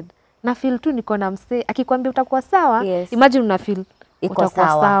protected. Na feel tu niko na msee akikwambia utakuwa sawa. Imagine una feel utakuwa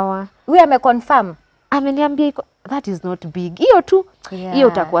sawa. Wewe ameconfirm. Ameniambia that is not big. Hiyo tu. Hiyo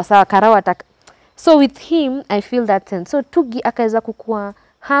utakuwa sawa. Karawa So with him I feel that sense. So Tugi akaweza kukua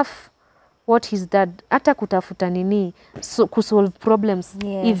half what his dad, hata kutafuta nini kusolve problems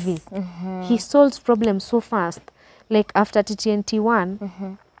hivi. He solves problems so fast. Like after TTNT 1,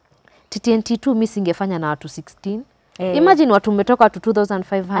 TTNT 2 mimi singefanya na watu 16. Imagine watu umetoka watu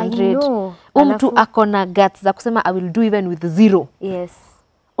 2500. Mtu akona guts za kusema I will do even with 0.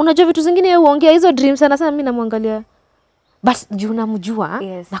 Unajua vitu zingine yeye huongea hizo dreams sana mimi namwangalia. But juu namjua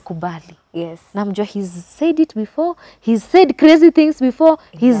nakubali. Namjua he's said it before, he's said crazy things before,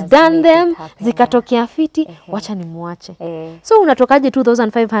 he's done them, zikatokea fiti, wacha nimuache. So unatokaje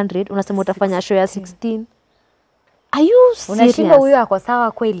 2500 unasema utafanya show ya 16? Are you serious? Unashinda huyo ako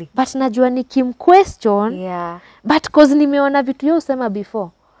sawa kweli? But najua nikimquestion. But cause nimeona vitu yeye usema before.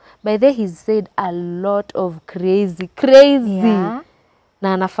 By the he said a lot of crazy.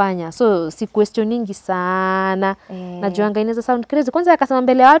 Na anafanya. So si questioningi sana. Najuanga inaweza sound crazy. Kwanza akasema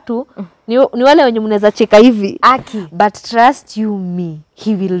mbele ya watu ni wale wenye mnaweza cheka hivi. But trust you me,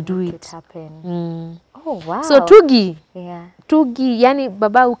 he will do it. So Tugi. Tugi, yani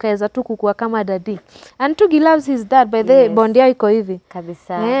baba ukaweza tu kukua kama daddy. And Tugi loves his dad. By the bond yao iko hivi.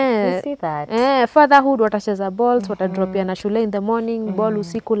 Kabisa. You see that. Fatherhood, watacheza balls, watadropia na shule in the morning, ball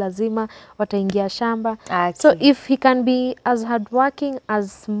usiku lazima, wataingia shamba. So if he can be as hardworking,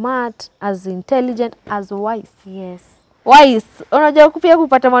 as smart, as intelligent, as wise. Wise. Unajua pia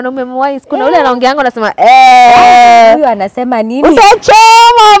kupata mwanaume wise. Kuna ule anaongeanga anasema huyu anasema nini?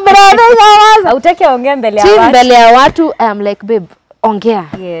 Utachoma brother. Hautaki aongee mbele ya watu. Mbele ya watu I am like babe, ongea.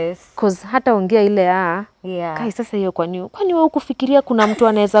 Cause hata ongea ile kai sasa hiyo kwani wewe ukufikiria kuna mtu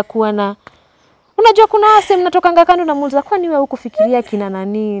anaweza kuwa na unajua kuna wase mnatokanga kando na muuliza kwani wewe ukufikiria kina na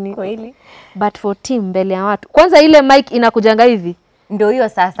nini? Kweli. But for Tim mbele ya watu. Kwanza ile mic inakujanga hivi. Ndio hiyo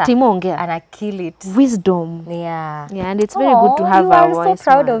sasa. Timo ongea. Ana kill it. Wisdom. And it's very good to have a voice. I'm so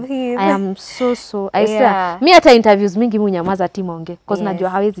proud of him. I am so. I swear. Me hata interviews mingi munyamaza Timo ongea. Because najua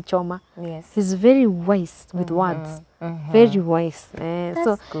hawezi choma. He's very wise with words. Very wise.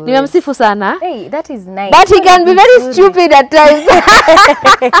 So, nimemsifu sana. Hey, that is nice. But he can be very stupid at times.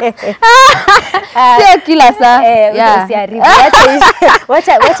 Sio kila saa.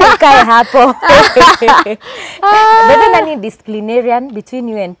 Wacha ikae hapo. But then disciplinarian between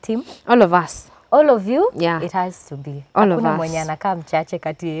you and Tim? All of us. All of you? It has to be. All of us. Hakuna mwenye anakaa mchache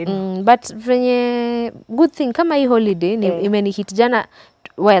kati yenu. But venye good thing kama hii holiday imeni hit jana.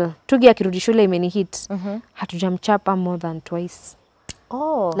 Well, Tugi akirudi shule imeni hit. Hatujamchapa more than twice.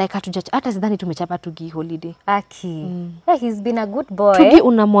 Like hata sidhani tumechapa Tugi holiday. He's been a good boy. Tugi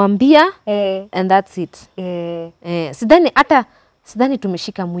unamwambia and that's it. Sidhani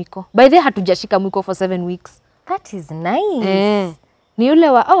tumeshika mwiko. By the way hatujashika mwiko for 7 weeks. That is nice. Ni yule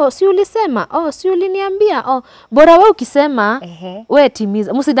wa si ulisema, si uliniambia, bora wewe ukisema wewe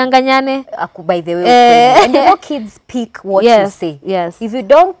timiza, msidanganyane. By the way, and the kids pick what you say. If you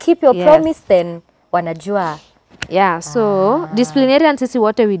don't keep your promise then wanajua. So disciplinarian sisi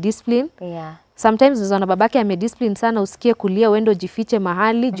wote we discipline. Sometimes unaona babake amediscipline sana usikie kulia uende jifiche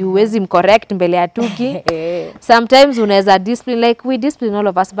mahali juu huwezi mcorrect mbele ya Tugi. Sometimes unaweza discipline like we discipline all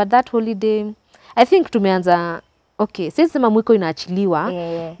of us, but that holiday I think tumeanza okay, since mwiko inaachiliwa,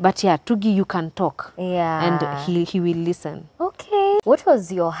 but yeah, Tugi, you can talk. And he will listen. Okay. What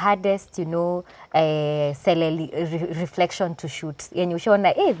was your hardest, you know, reflection to shoot? And you shown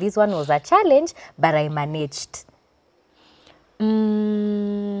that, hey, this one was a challenge, but I managed.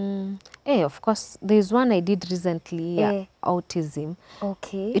 Hey, of course, there's one I did recently, autism.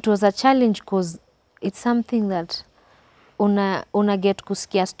 Okay. It was a challenge because it's something that una get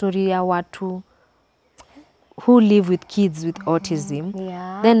kusikia story ya watu who live with kids with autism.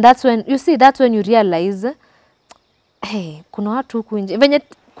 Then that's when you realize, hey, kuna watu huku nje venye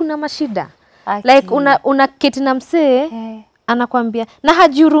kuna mashida. Like una keti na msee anakwambia na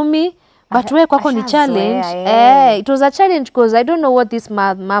hajurumi, but wewe kwako ni challenge. It was a challenge because I don't know what these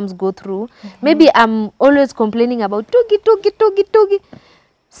moms go through. Maybe I'm always complaining about Tugi.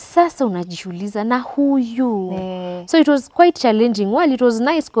 Sasa unajiuliza na huyu. So it was quite challenging. Well, it was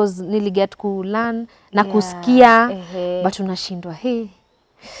nice because niliget ku learn na kusikia, but unashindwa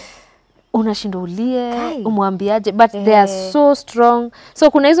unashindwa ulie umwambiaje, but they are so strong.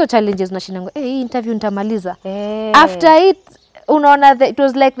 So kuna hizo challenges unashindwa, hii interview nitamaliza. After it unaona it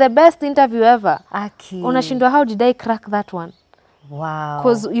was like the best interview ever. Unashindwa, how did I crack that one? Wow.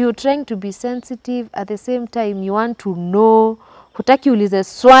 Because you're trying to be sensitive at the same time you want to know. Hutaki ulize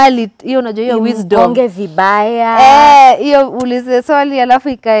swali, hiyo unajua hiyo wisdom. Onge vibaya. Hiyo ulize swali alafu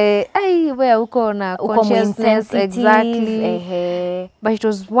ikae, wewe uko na consciousness exactly. But it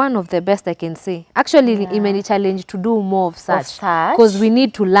was one of the best I can say. Actually, imeni challenge to do more of such. Because we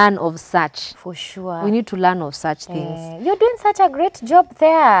need to learn of such. For sure. We need to learn of such things. You're doing such a great job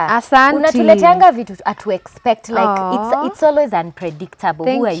there. Asante. Unatuleteanga vitu to expect. Like, it's always unpredictable.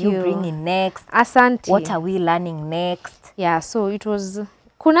 Thank Who are you you bringing next? Asante. What are we learning next? Yeah, so it was,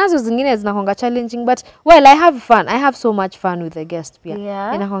 kunazo zingine zinakonga challenging, but well, I have fun. I have so much fun with the guest pia.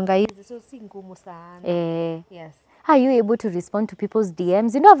 Inakonga easy, so si ngumu sana. Yes. Are you able to respond to people's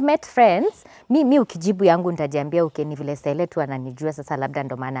DMs? You know, I've met friends. Mi ukijibu yangu nitajiambia ni vile Sele tu ananijua sasa labda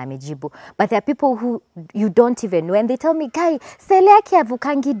ndo maana amejibu. But there are people who you don't even know and they tell me, "Kai, Sele yake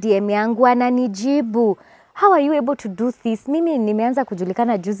avukangi DM yangu ananijibu." How are you able to do this? Mimi nimeanza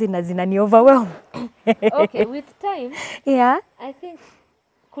kujulikana juzi na zinani overwhelm. Okay, with time, I think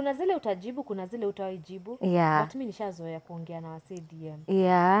kuna zile utajibu, kuna zile utajibu. But mimi nishazoea kuongea na wase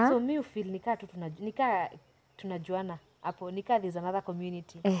DM. So mi feel nika tunajuana hapo, there's another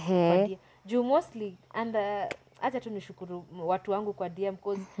community. Juu mostly, and acha tu nishukuru watu wangu kwa DM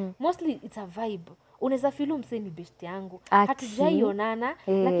because mostly it's a vibe. Unaweza feel mseni best yangu. Hatujaionana,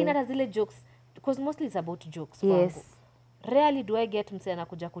 lakini hata zile jokes, because mostly it's about jokes. Rarely do I get msee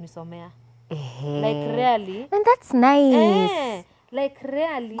anakuja kunisomea. Like rarely. And that's nice. Like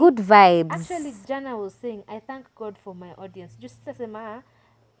rarely. Good vibes. Actually, Jana was saying, I thank God for my audience. Just sema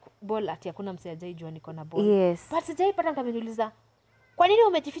ball ati hakuna msee ajaijua niko na ball. But sijaipata mtu ameniuliza, kwa nini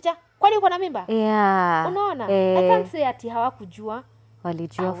umejificha? Kwani uko na mimba? Unaona? I can't say ati hawakujua.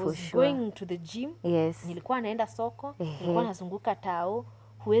 Walijua for sure. I was going to the gym. Nilikuwa naenda soko. Nilikuwa nazunguka tao.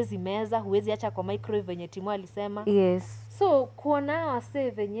 Huwezi meza, huwezi acha kwa microwave venye Timo alisema. So kuona wase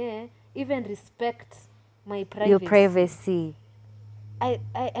venye even respect my privacy. Your privacy.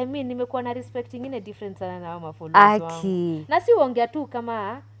 I mean nimekuwa na respect ingine different sana na wama followers wangu. Na si uongea tu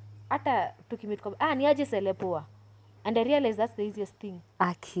kama hata tukimit kwa ni aje Sele poa. And I realize that's the easiest thing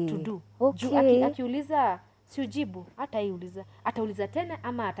to do. Akiuliza si ujibu, hataiuliza. Atauliza tena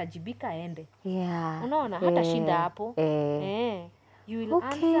ama atajibika aende. Unaona hata shinda hapo. You will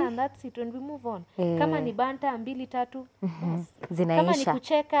answer and that's it when we move on. Kama ni banta 2 3 zinaisha. Kama ni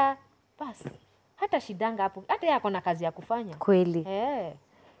kucheka bas. Hata shidanga hapo. Hata yako na kazi ya kufanya. Kweli.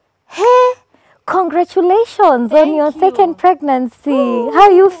 Congratulations on your second pregnancy. How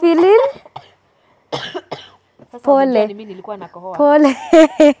are you feeling? Pole. Mimi nilikuwa nakohoa. Pole.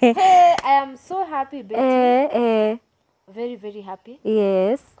 I am so happy baby. Very, very happy.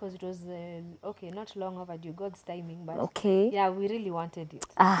 Because it was, not long overdue, God's timing. But yeah, we really wanted it.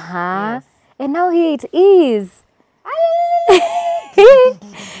 And now here it is.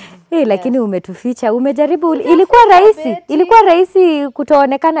 Lakini umetuficha, umejaribu, ilikuwa rahisi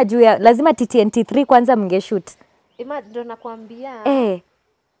kutoonekana juu ya lazima TTNT 3 kwanza mngeshoot. Ndo nakwambia.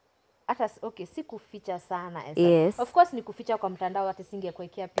 Hata si kuficha sana. Of course ni kuficha kwa mtandao hata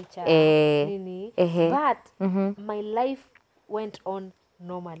singekuwekea picha nini. But my life went on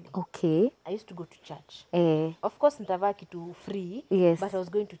normally. I used to go to church. Of course nitavaa kitu free, but I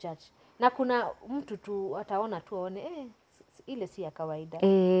was going to church. Na kuna mtu tu ataona tu aone ile si ya kawaida.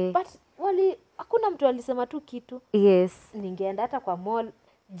 But hakuna mtu alisema tu kitu. Ningeenda hata kwa mall,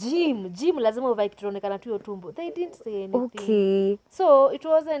 gym lazima uvae kitu onekana tu hiyo tumbo. They didn't say anything. So it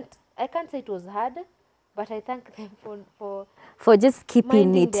wasn't, I can't say it was hard, but I thank them for just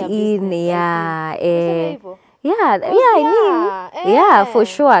keeping it in. Yeah. Yeah, for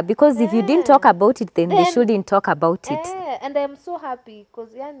sure, because if you didn't talk about it, then they shouldn't talk about it. And I'm so happy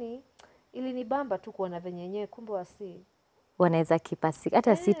because yani ilinibamba tu kuona venye yenyewe kumbe wasi wanaweza keep a secret.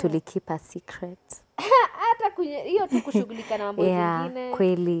 Hata si tulikeep a secret. Hata kwenye hiyo tu kushughulika na mambo zingine.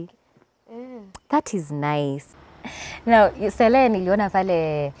 Kweli. That is nice. Now, Sele, niliona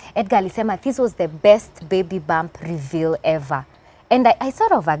pale Edgar alisema this was the best baby bump reveal ever. And I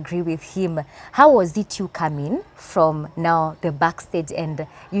sort of agree with him. How was it you coming from now the backstage and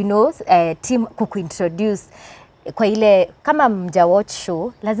you know team kukuintroduce kwa ile kama mja watch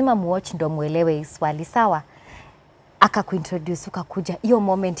show lazima muwatch ndo muelewe swali sawa. Akakuintroduce ukakuja, hiyo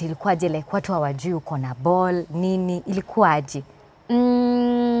moment ilikuwaje? Like watu hawajui uko na ball nini, ilikuwaje?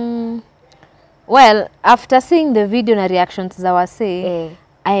 Well, after seeing the video na reactions za wase,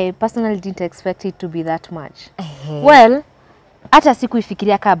 I personally didn't expect it to be that much. Well, hata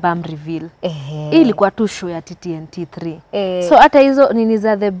sikuifikiria kama bam reveal. Hii ilikuwa tu show ya TTNT 3. So hata hizo nini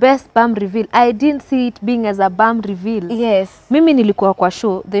za the best bam reveal, I didn't see it being as a bam reveal. Yes. Mimi nilikuwa kwa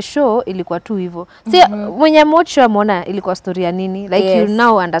show, the show ilikuwa tu hivyo. See, mwenye mocho ameona ilikuwa story ya nini, like you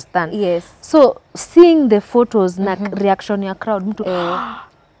now understand. Yes. So seeing the photos na reaction ya crowd, mtu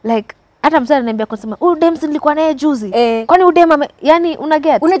like hata msana ananiambia kusema dem nilikuwa naye juzi. Kwani udem yani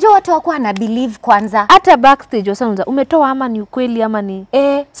unaget? Unajua watu wako wana believe kwanza. Hata backstage wasanza umetoa ama ni ukweli ama ni.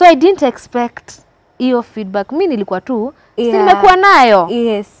 So I didn't expect hiyo feedback. Mimi nilikuwa tu nimekuwa nayo.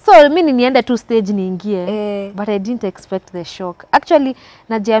 So mimi niende tu stage niingie. But I didn't expect the shock. Actually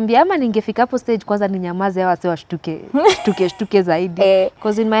najiambia ama ningefika hapo stage kwanza ninyamaze hawa sio shtuke zaidi.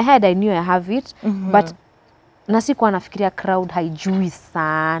 Because in my head I knew I have it. But na sikuwa nafikiria crowd haijui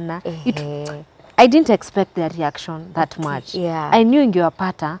sana. I didn't expect their reaction that much. I knew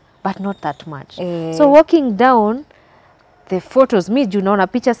ingewapata but not that much. So walking down the photos, mi juu naona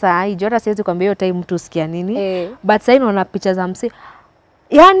picha saa hii, jota siwezi kuambia hiyo time mtu usikia nini. But saa hii naona picha za msi.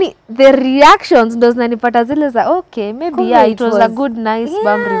 Yani the reactions ndo zinanipata zile za okay, maybe it was a good nice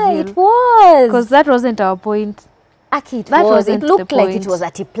bum reveal. It was. Because that wasn't our point. It looked like it was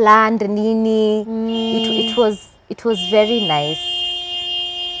at planned nini. It was very nice.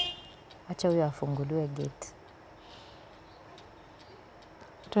 Acha huyo afunguliwe gate.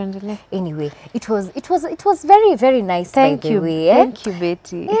 Tuendelee. Anyway, it was very very nice. Thank by you. The way. Thank you,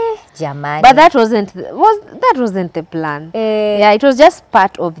 Betty. Jamani. But that wasn't the plan. Yeah, it was just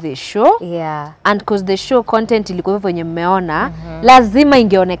part of the show. Yeah. And because the show content ilikuwa hivyo yenye mmeona, lazima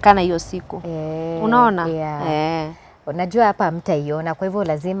ingeonekana hiyo siku. Unaona? Unajua hapa mtaiona, kwa hivyo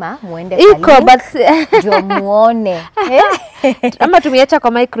lazima muende kwa link ndio muone. Ama tumeacha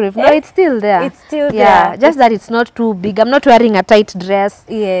kwa microwave. No, it's still there. It's still there. Just that it's not too big. I'm not wearing a tight dress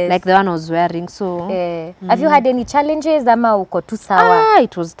like the one I was wearing. So have you had any challenges ama uko tu sawa?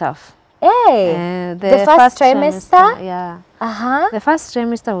 It was tough. The first trimester? The first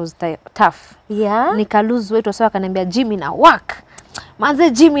trimester was tough. Nika lose weight, wasa wakaniambia gym ina work. Manze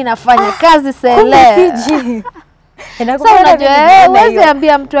gym inafanya kazi Sele. So unajua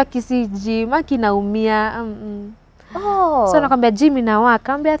ambia mtu akisiji maki naumia. So nakwambia gym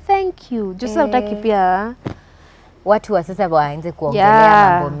inawaka, ambia thank you. Just utaki pia watu wa sasa waanze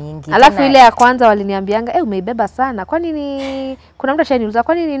kuongelea mambo mingi. Alafu ile ya kwanza waliniambianga umeibeba sana. Kwani ni kuna mtu ashaniuliza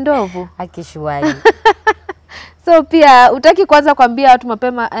kwani ni ndovu? Akishwai. So pia utaki kwanza kuambia watu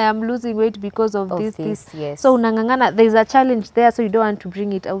mapema I am losing weight because of this. Yes. So unangangana, there is a challenge there, so you don't want to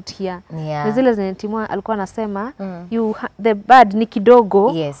bring it out here. Zile zenye Timwa alikuwa anasema the bad ni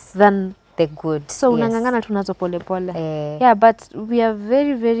kidogo than the good. So unangangana tunazo pole pole. Yeah, but we are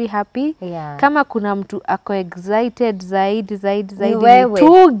very very happy. Kama kuna mtu ako excited zaidi ni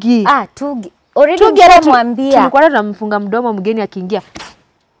Tugi. Tugi. Already nimemwambia. Tulikuwa tunamfunga mdomo mgeni akiingia.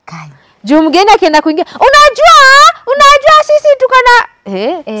 Juu mgeni akienda kuingia, unajua sisi tuko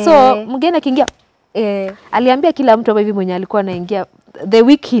na so mgeni akiingia aliambia kila mtu hivi mwenye alikuwa anaingia the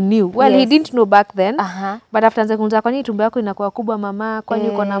week he knew. Well, he didn't know back then. But after anza kuanza kwani tumbo yako inakuwa kubwa mama, kwani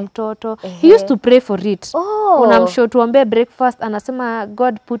uko na mtoto. He used to pray for it. Unamshow tuombe breakfast, anasema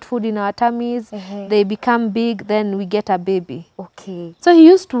God put food in our tummies, they become big, then we get a baby. So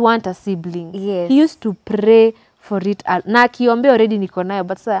he used to want a sibling. He used to pray for it. Na akiombea already niko nayo,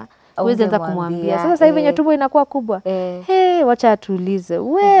 but sasa uweze anza kumwambia. Sasa hivi yenye tumbo inakuwa kubwa. Wacha atulize.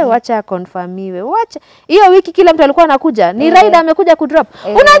 Wacha confirmiwe. Wacha. Hiyo wiki kila mtu alikuwa anakuja. Ni rider amekuja kudrop.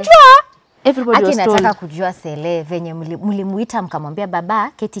 Unajua? Everybody was told. Nataka kujua Sele venye mlimuita mkamwambia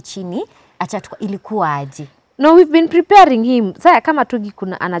baba keti chini, acha ilikuwa aje. No, we've been preparing him. Sasa kama Tugi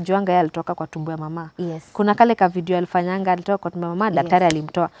kuna anajuanga yeye alitoka kwa tumbo ya mama. Kuna kale ka video alifanyanga alitoka kwa tumbo ya mama, daktari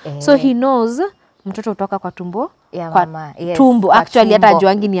alimtoa. So he knows mtoto kutoka kwa tumbo ya kwa mama. Yes, tumbo kwa actually hata tumbo.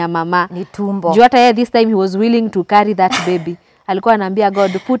 juangi ni ya mama. Ni tumbo. Juu hata yeye this time he was willing to carry that baby. Alikuwa anaambia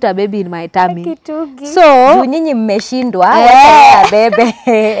God, put a baby in my tummy. Kitugi. So juu nyinyi mmeshindwa wacha bebe.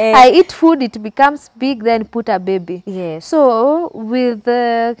 I eat food, it becomes big, then put a baby. Yes. So with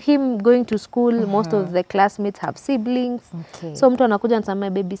him going to school, most of the classmates have siblings. Okay. So mtu anakuja anasema my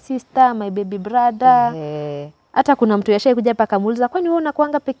baby sister, my baby brother. Hata kuna mtu yashai kuja paka muuliza kwani wewe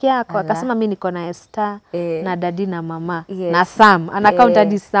unakuanga peke yako? Akasema mimi niko na Esther na daddy na mama na Sam. Ana count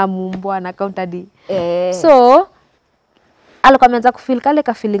hadi Sam mbwa, ana count hadi. So alikuwa ameanza kufeel kale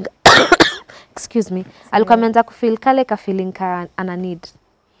ka feeling excuse me. Alikuwa ameanza kufeel kale ka feeling ka ana need.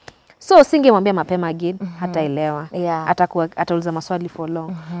 So singemwambia mapema again, hataelewa. Atauliza maswali for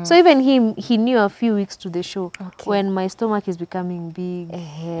long. So even he knew a few weeks to the show when my stomach is becoming big.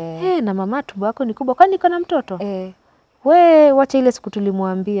 Na mama tumbo yako ni kubwa kwani niko na mtoto? We wacha ile siku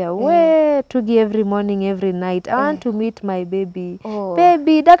tulimwambia, we tugi every morning every night I want to meet my baby.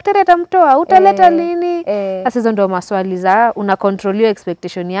 Baby, daktari atamtoa, utaleta lini? Sasa hizo ndio maswali za una control your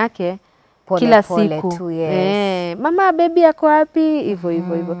expectation yake. Kila siku tu, mama baby yako wapi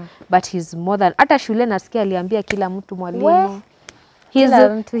hivyo but he's more than hata shule nasikia aliambia kila mtu mwalimu he's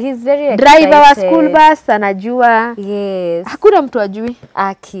very excited. Driver wa school bus anajua. Hakuna mtu ajui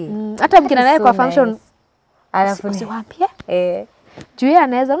hata mkina naye kwa function usiwaambie juu yeye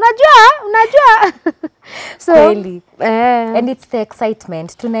anaweza unajua so really and it's the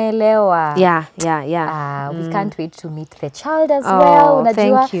excitement tunaelewa. We can't wait to meet the child as well.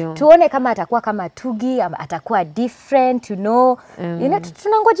 Unajua tuone kama atakuwa kama Tugi ama atakuwa different, you know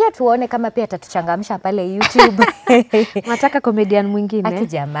tunangojea tuone kama pia atatuchangamsha pale YouTube. Nataka comedian mwingine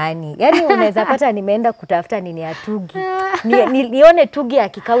akijamani, yani unaweza pata nimeenda kutafuta nini ya Tugi nione Tugi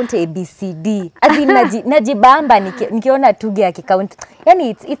akicount ABCD najibamba nikiona Tugi akicount. Yani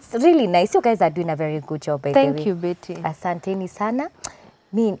it's really nice. You guys are doing a very good job by the way. Thank you Betty. Asanteni sana.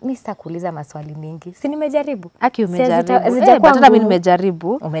 Mimi sitakuuliza maswali mengi. Si nimejaribu? Umejaribu. Hata mimi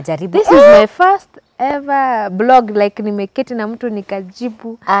nimejaribu. Umejaribu. This is my first ever blog like nimeketi na mtu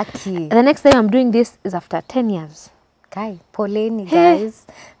nikajibu. The next time I'm doing this is after 10 years. Kai, poleni guys.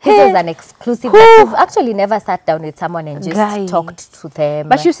 This was an exclusive. I've actually never sat down with someone and just talked to them.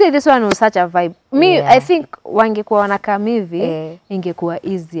 But you see this one was such a vibe. I think wangekuwa wanakam hivi ingekuwa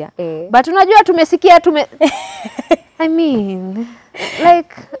easier. But unajua tumesikia I mean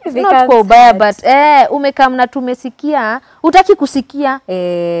like it's not kwa ubaya but umekam na tumesikia utaki kusikia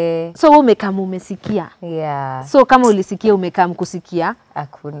so umekam umesikia so kama ulisikia umekam kusikia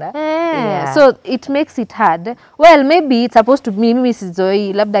hakuna so it makes it hard. Well maybe it's supposed to be mimi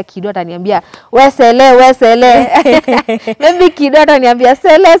sizoi labda Kido ataniambia we sele maybe Kido ataniambia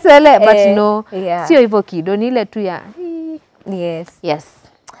sele but no sio hivyo Kido ni ile tu ya yes.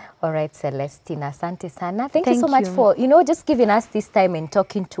 All right, Celestine, asante sana. Thank you so much for, just giving us this time and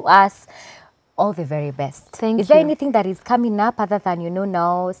talking to us. All the very best. Is there anything that is coming up other than,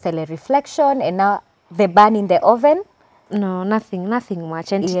 now Cele Reflection and now the bun in the oven? No, nothing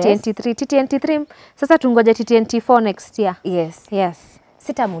much. And TTNT3, sasa tungoje TTNT4 next year. Yes.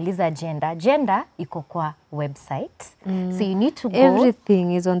 Sitamuuliza gender iko kwa website. So you need to go.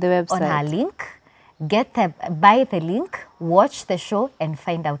 Everything is on the website. On her link. Buy the link, watch the show and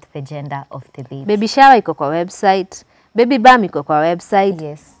find out the gender of the baby. Baby shower iko kwa website, baby bum iko kwa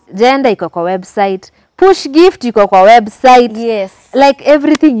website, gender iko kwa website, push gift iko kwa website. Like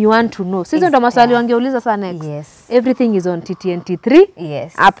everything you want to know. Sisi ndo maswali wangeuliza sana next. Everything is on TTNT3.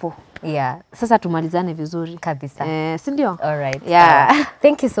 Hapo. Sasa tumalizane vizuri kabisa. Si ndio? All right.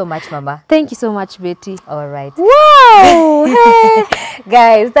 Thank you so much mama. Thank you so much Betty. All right. Wow.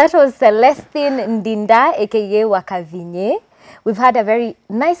 Guys, that was Celestine Ndinda aka Wakavinye. We've had a very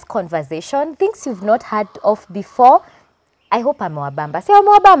nice conversation. Things you've not heard of before. I hope amewabamba. Say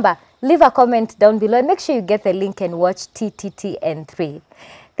amewabamba. Leave a comment down below and make sure you get the link and watch TTNT3.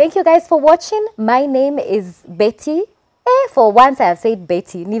 Thank you guys for watching. My name is Betty. For once I have said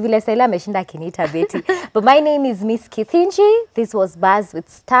Betty. Ni vile Sela ameshinda akiniita Betty. But my name is Miss Kithinji. This was Buzz with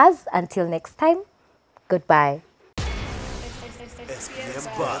Stars. Until next time, goodbye. SPM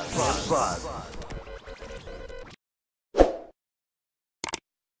Buzz.